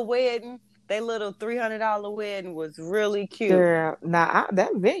they little wedding. Their little $300 wedding was really cute. Girl, now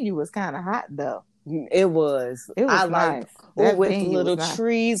that venue was kind of hot though. It was. I nice. With the little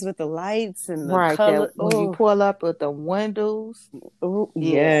trees, with the lights and the color. When you pull up with the windows. Ooh,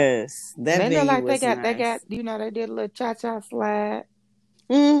 yes, that venue like was they nice. got. They did a little cha-cha slide.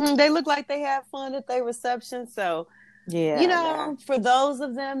 Mm-hmm. They look like they had fun at their reception. So, for those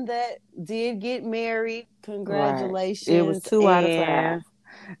of them that did get married, congratulations. Right. It was 2 out of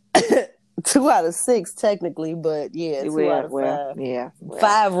 5. 2 out of 6 technically, but 2 out of 5. Yeah.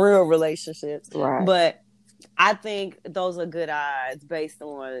 5 real relationships. Right. But I think those are good odds based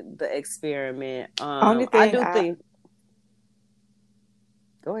on the experiment. Only thing think.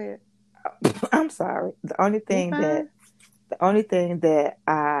 Go ahead. I'm sorry. The only thing that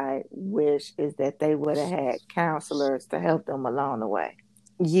I wish is that they would have had counselors to help them along the way.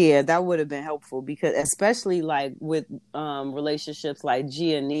 Yeah, that would have been helpful because especially like with relationships like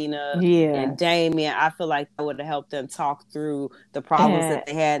Giannina and Damien, I feel like that would have helped them talk through the problems that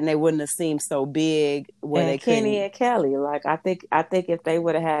they had, and they wouldn't have seemed so big. Kenny and Kelly, like I think if they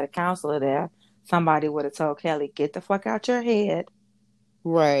would have had a counselor there somebody would have told Kelly, get the fuck out your head.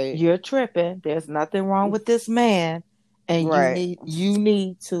 Right. You're tripping. There's nothing wrong with this man. And right. you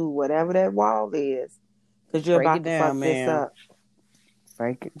need to, whatever that wall is, because you're about to fuck this up.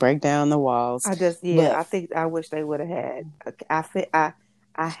 Break down the walls. I wish they would have had.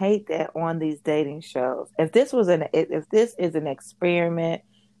 I hate that on these dating shows. If this is an experiment,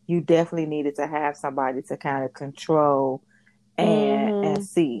 you definitely needed to have somebody to kind of control and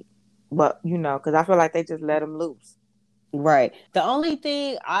see. But because I feel like they just let them loose. Right. The only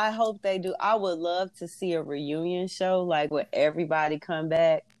thing I hope they do, I would love to see a reunion show, like where everybody come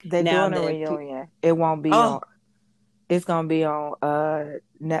back. They're doing a reunion. It won't be on. It's gonna be on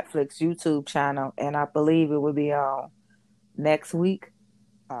Netflix YouTube channel, and I believe it will be on next week.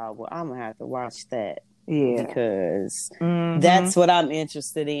 Well, I'm gonna have to watch that. Yeah, because that's what I'm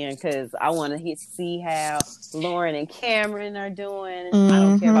interested in. Because I want to see how Lauren and Cameron are doing. I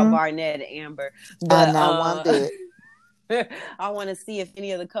don't care about Barnett and Amber, but one bit. I want to see if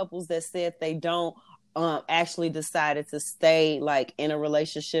any of the couples that said they don't actually decided to stay like in a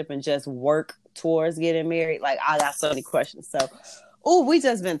relationship and just work towards getting married. Like, I got so many questions. So, we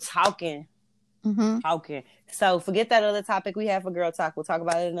just been talking. Talking. So forget that other topic we have for Girl Talk. We'll talk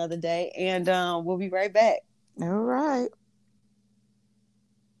about it another day, and we'll be right back. All right.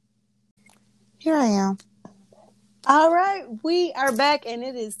 Here I am. All right, we are back, and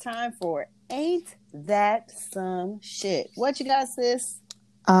it is time for Ain't That Some Shit. What you got, sis?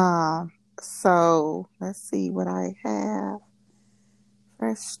 So let's see what I have.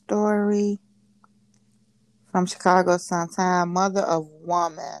 First story from Chicago Sun-Times. Mother of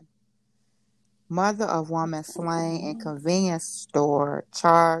woman slain in convenience store,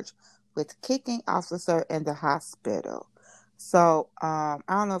 charged with kicking officer in the hospital. So I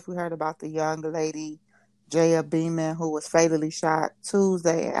don't know if we heard about the young lady, Jaya Beeman, who was fatally shot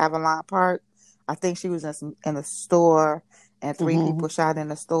Tuesday at Avalon Park. I think she was in a store, and 3 people shot in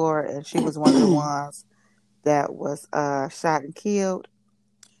the store, and she was one of the ones that was shot and killed.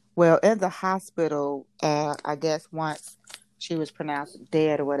 Well, in the hospital, I guess once she was pronounced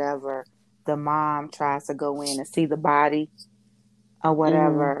dead or whatever, the mom tries to go in and see the body or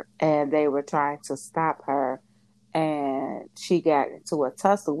whatever, and they were trying to stop her, and she got into a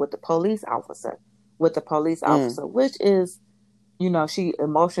tussle with the police officer, which is, she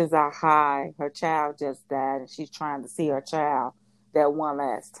emotions are high. Her child just died, and she's trying to see her child that one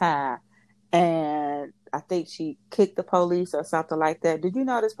last time. And I think she kicked the police or something like that. Did you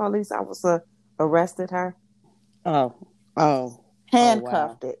know this police officer arrested her?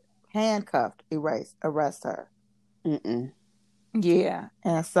 Handcuffed it. Handcuffed, arrest her. Yeah.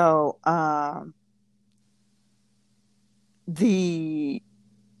 And so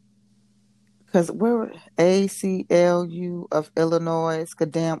because we're ACLU of Illinois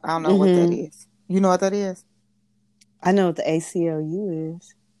condemned. I don't know what that is. You know what that is? I know what the ACLU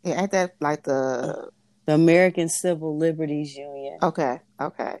is. Yeah, ain't that like the American Civil Liberties Union? Okay.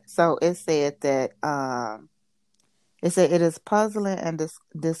 So it said that it is puzzling and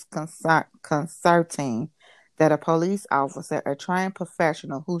disconcerting that a police officer, a trained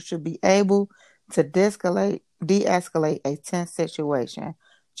professional who should be able to de-escalate a tense situation,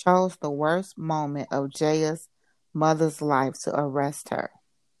 chose the worst moment of Jaya's mother's life to arrest her.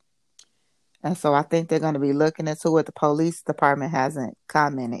 And so I think they're going to be looking into it. The police department hasn't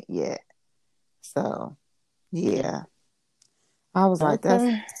commented yet. So, yeah. I was like,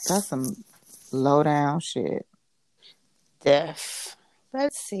 that's some low down shit. Death.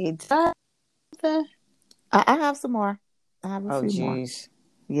 Let's see. I have some more. I have a few more.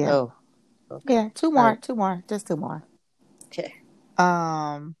 Yeah. Oh. Okay. Yeah, two more. Just 2 more. Okay.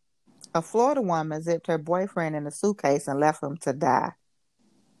 A Florida woman zipped her boyfriend in a suitcase and left him to die.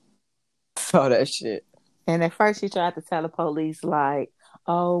 Saw that shit. And at first she tried to tell the police, like,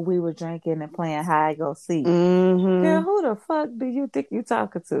 oh, we were drinking and playing hide go seek. Girl, who the fuck do you think you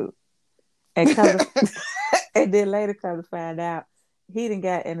talking to? And and then later come to find out he she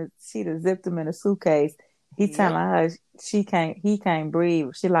done zipped him in a suitcase. He telling her he can't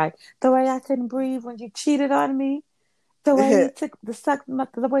breathe. She like, the way I couldn't breathe when you cheated on me, the way you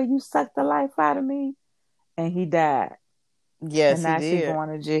the way you sucked the life out of me, and he died. Yes, and now he did. She's going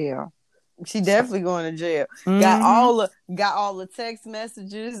to jail. She definitely going to jail. Got all the text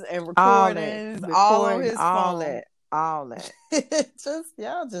messages and recordings, all on his phone. All that.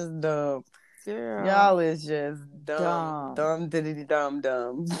 Y'all just dumb. Girl. Y'all is just dumb. Dumb.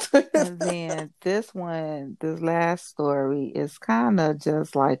 And then this last story is kind of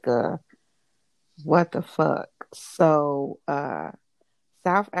just like a what the fuck. So,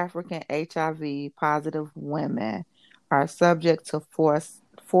 South African HIV positive women are subject to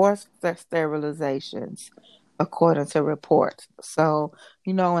forced sterilizations, according to reports. So,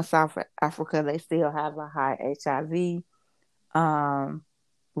 in South Africa, they still have a high HIV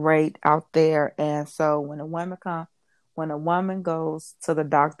rate out there. And so when a woman goes to the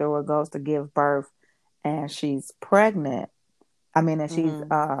doctor or goes to give birth and she's pregnant,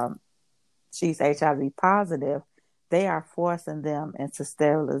 and she's HIV positive, they are forcing them into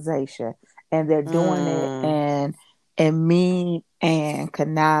sterilization, and they're doing it in mean and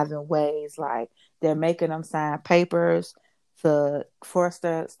conniving ways. Like, they're making them sign papers for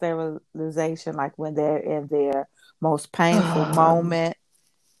sterilization, like when they're in their most painful moment.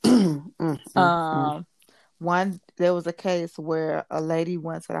 There was a case where a lady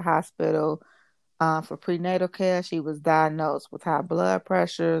went to the hospital for prenatal care. She was diagnosed with high blood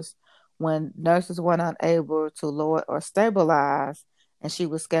pressures. When nurses were unable to lower or stabilize, and she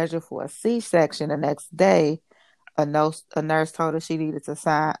was scheduled for a C-section the next day, a nurse told her she needed to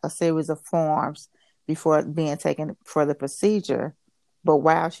sign a series of forms before being taken for the procedure. But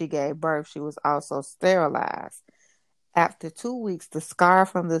while she gave birth, she was also sterilized. After 2 weeks, the scar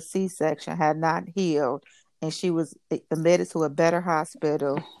from the C-section had not healed, and she was admitted to a better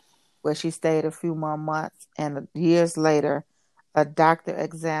hospital where she stayed a few more months. And years later, a doctor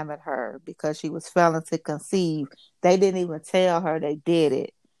examined her because she was failing to conceive. They didn't even tell her they did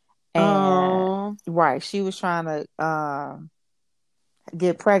it. And right, she was trying to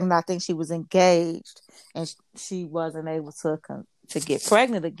get pregnant. I think she was engaged, and she wasn't able to get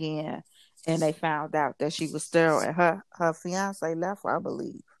pregnant again. And they found out that she was sterile, and her fiance left her, I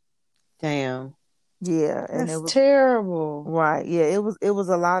believe. Damn. Yeah, and that's it was terrible. Right. Yeah, it was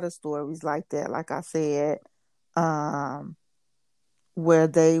a lot of stories like that. Like I said, where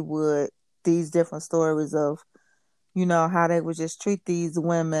these different stories of, how they would just treat these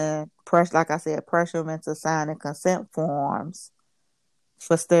women, like I said, pressure them into signing consent forms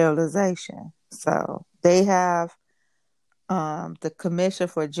for sterilization. So they have the Commission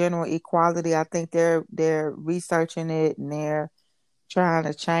for General Equality. I think they're researching it, and they're trying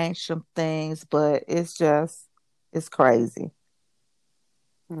to change some things, but it's crazy.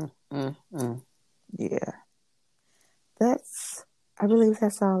 Yeah. I believe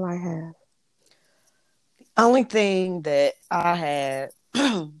that's all I have. The only thing that I had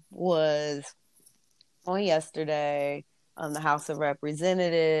was on yesterday, the House of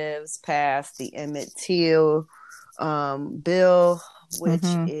Representatives passed the Emmett Till bill, which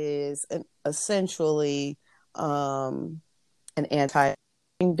is essentially an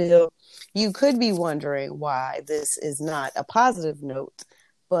anti-bullying bill. You could be wondering why this is not a positive note,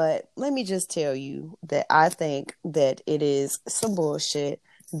 but let me just tell you that I think that it is some bullshit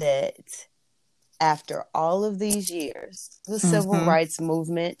that after all of these years, the civil rights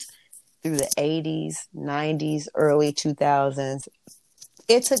movement through the 80s, 90s, early 2000s,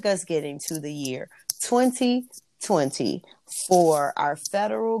 it took us getting to the year 2020 for our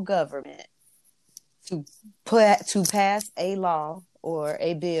federal government to pass a law or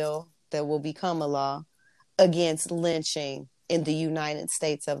a bill that will become a law against lynching in the United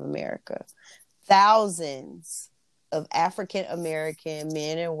States of America. Thousands of African American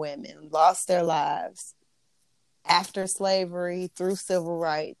men and women lost their lives after slavery through civil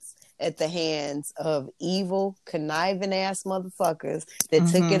rights at the hands of evil, conniving ass motherfuckers that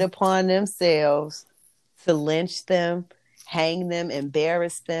took it upon themselves to lynch them, hang them,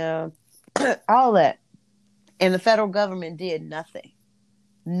 embarrass them, all that. And the federal government did nothing.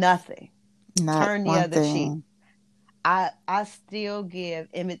 Nothing. Turn the other cheek. I still give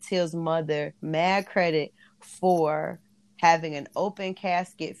Emmett Till's mother mad credit for having an open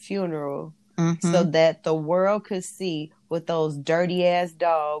casket funeral so that the world could see what those dirty ass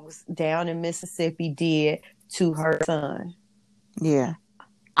dogs down in Mississippi did to her son. Yeah.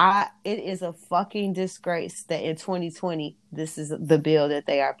 It is a fucking disgrace that in 2020 this is the bill that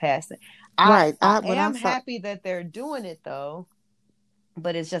they are passing. I am happy that they're doing it though,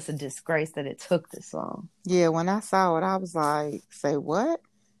 but it's just a disgrace that it took this long. Yeah, when I saw it, I was like, say what?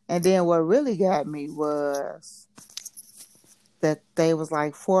 And then what really got me was that they was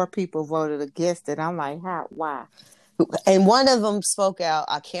like 4 people voted against it. I'm like, how? Why? And one of them spoke out.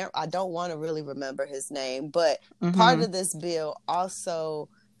 I don't want to really remember his name, but part of this bill also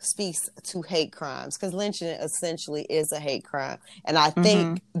speaks to hate crimes, because lynching essentially is a hate crime. And I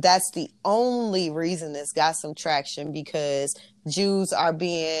think that's the only reason this got some traction, because Jews are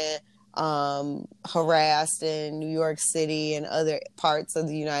being harassed in New York City and other parts of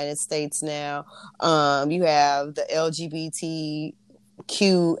the United States now. You have the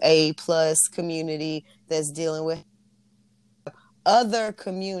LGBTQA plus community that's dealing with other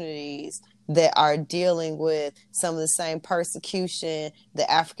communities that are dealing with some of the same persecution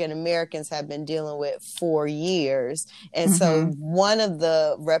that African Americans have been dealing with for years. And so one of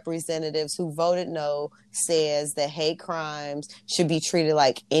the representatives who voted no says that hate crimes should be treated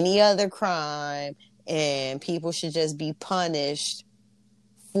like any other crime, and people should just be punished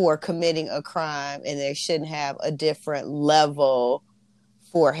for committing a crime, and they shouldn't have a different level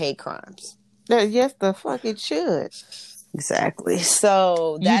for hate crimes. Yes, the fuck it should. Exactly.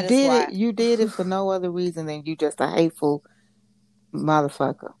 So that is why you did it for no other reason than you just a hateful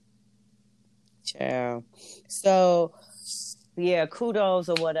motherfucker. Yeah. So yeah, kudos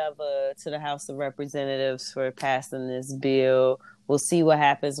or whatever to the House of Representatives for passing this bill. We'll see what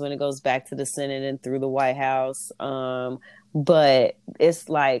happens when it goes back to the Senate and through the White House. But it's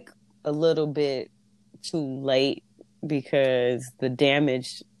like a little bit too late because the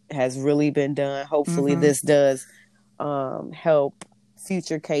damage has really been done. Hopefully this does help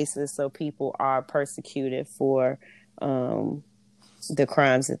future cases so people are persecuted for the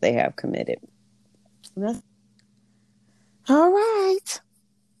crimes that they have committed. All right.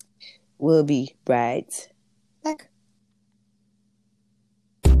 We'll be right back.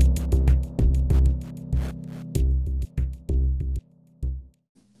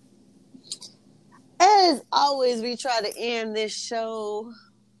 As always, we try to end this show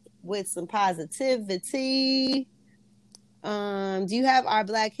with some positivity. Do you have our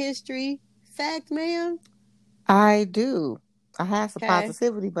Black History fact, ma'am? I do. I have some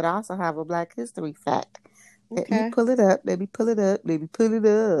positivity, but I also have a Black History fact. Let me pull it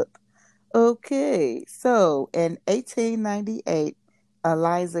up. Okay. So, in 1898,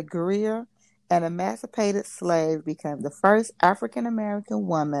 Eliza Greer, an emancipated slave, became the first African-American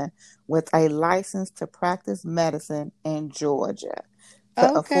woman with a license to practice medicine in Georgia.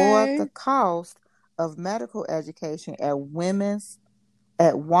 To afford the cost of medical education at Women's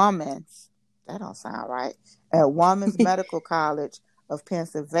Medical College of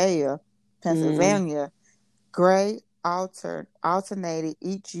Pennsylvania, Gray alternated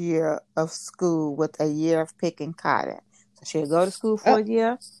each year of school with a year of picking cotton. So she'll go to school for a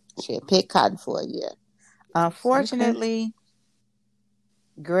year, she'll pick cotton for a year. Unfortunately,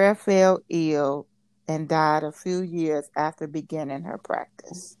 Greer fell ill and died a few years after beginning her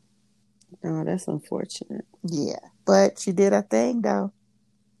practice. Oh, that's unfortunate. Yeah, but she did her thing, though.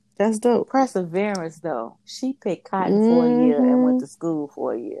 That's dope. Perseverance, though. She picked cotton for a year and went to school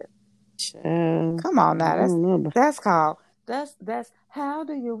for a year. Come on now, that's called how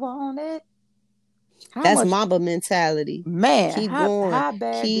do you want it? That's Mamba mentality. Man, how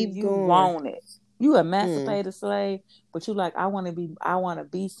bad do you want it? You emancipated slave, but you like, I want to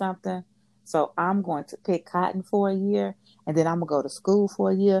be something, so I'm going to pick cotton for a year, and then I'm gonna go to school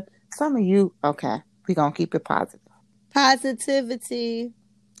for a year. Some of you, okay, we're gonna keep it positive. Positivity.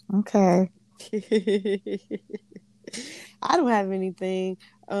 Okay. I don't have anything.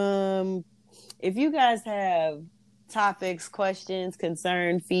 If you guys have topics, questions,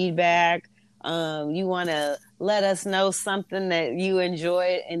 concern, feedback, you want to let us know something that you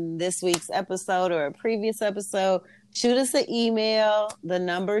enjoyed in this week's episode or a previous episode, shoot us an email, the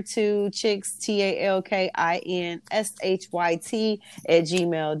number 2 chicks, TALKINSHYT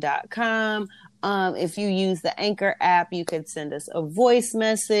 @gmail.com. If you use the Anchor app, you can send us a voice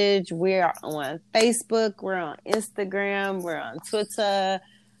message. We're on Facebook, we're on Instagram, we're on Twitter.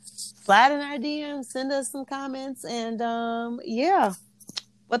 Slide in our DMs, send us some comments, and yeah.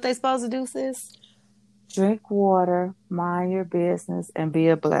 What they supposed to do, sis? Drink water, mind your business, and be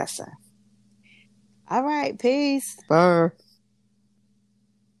a blessing. All right, peace. Bye.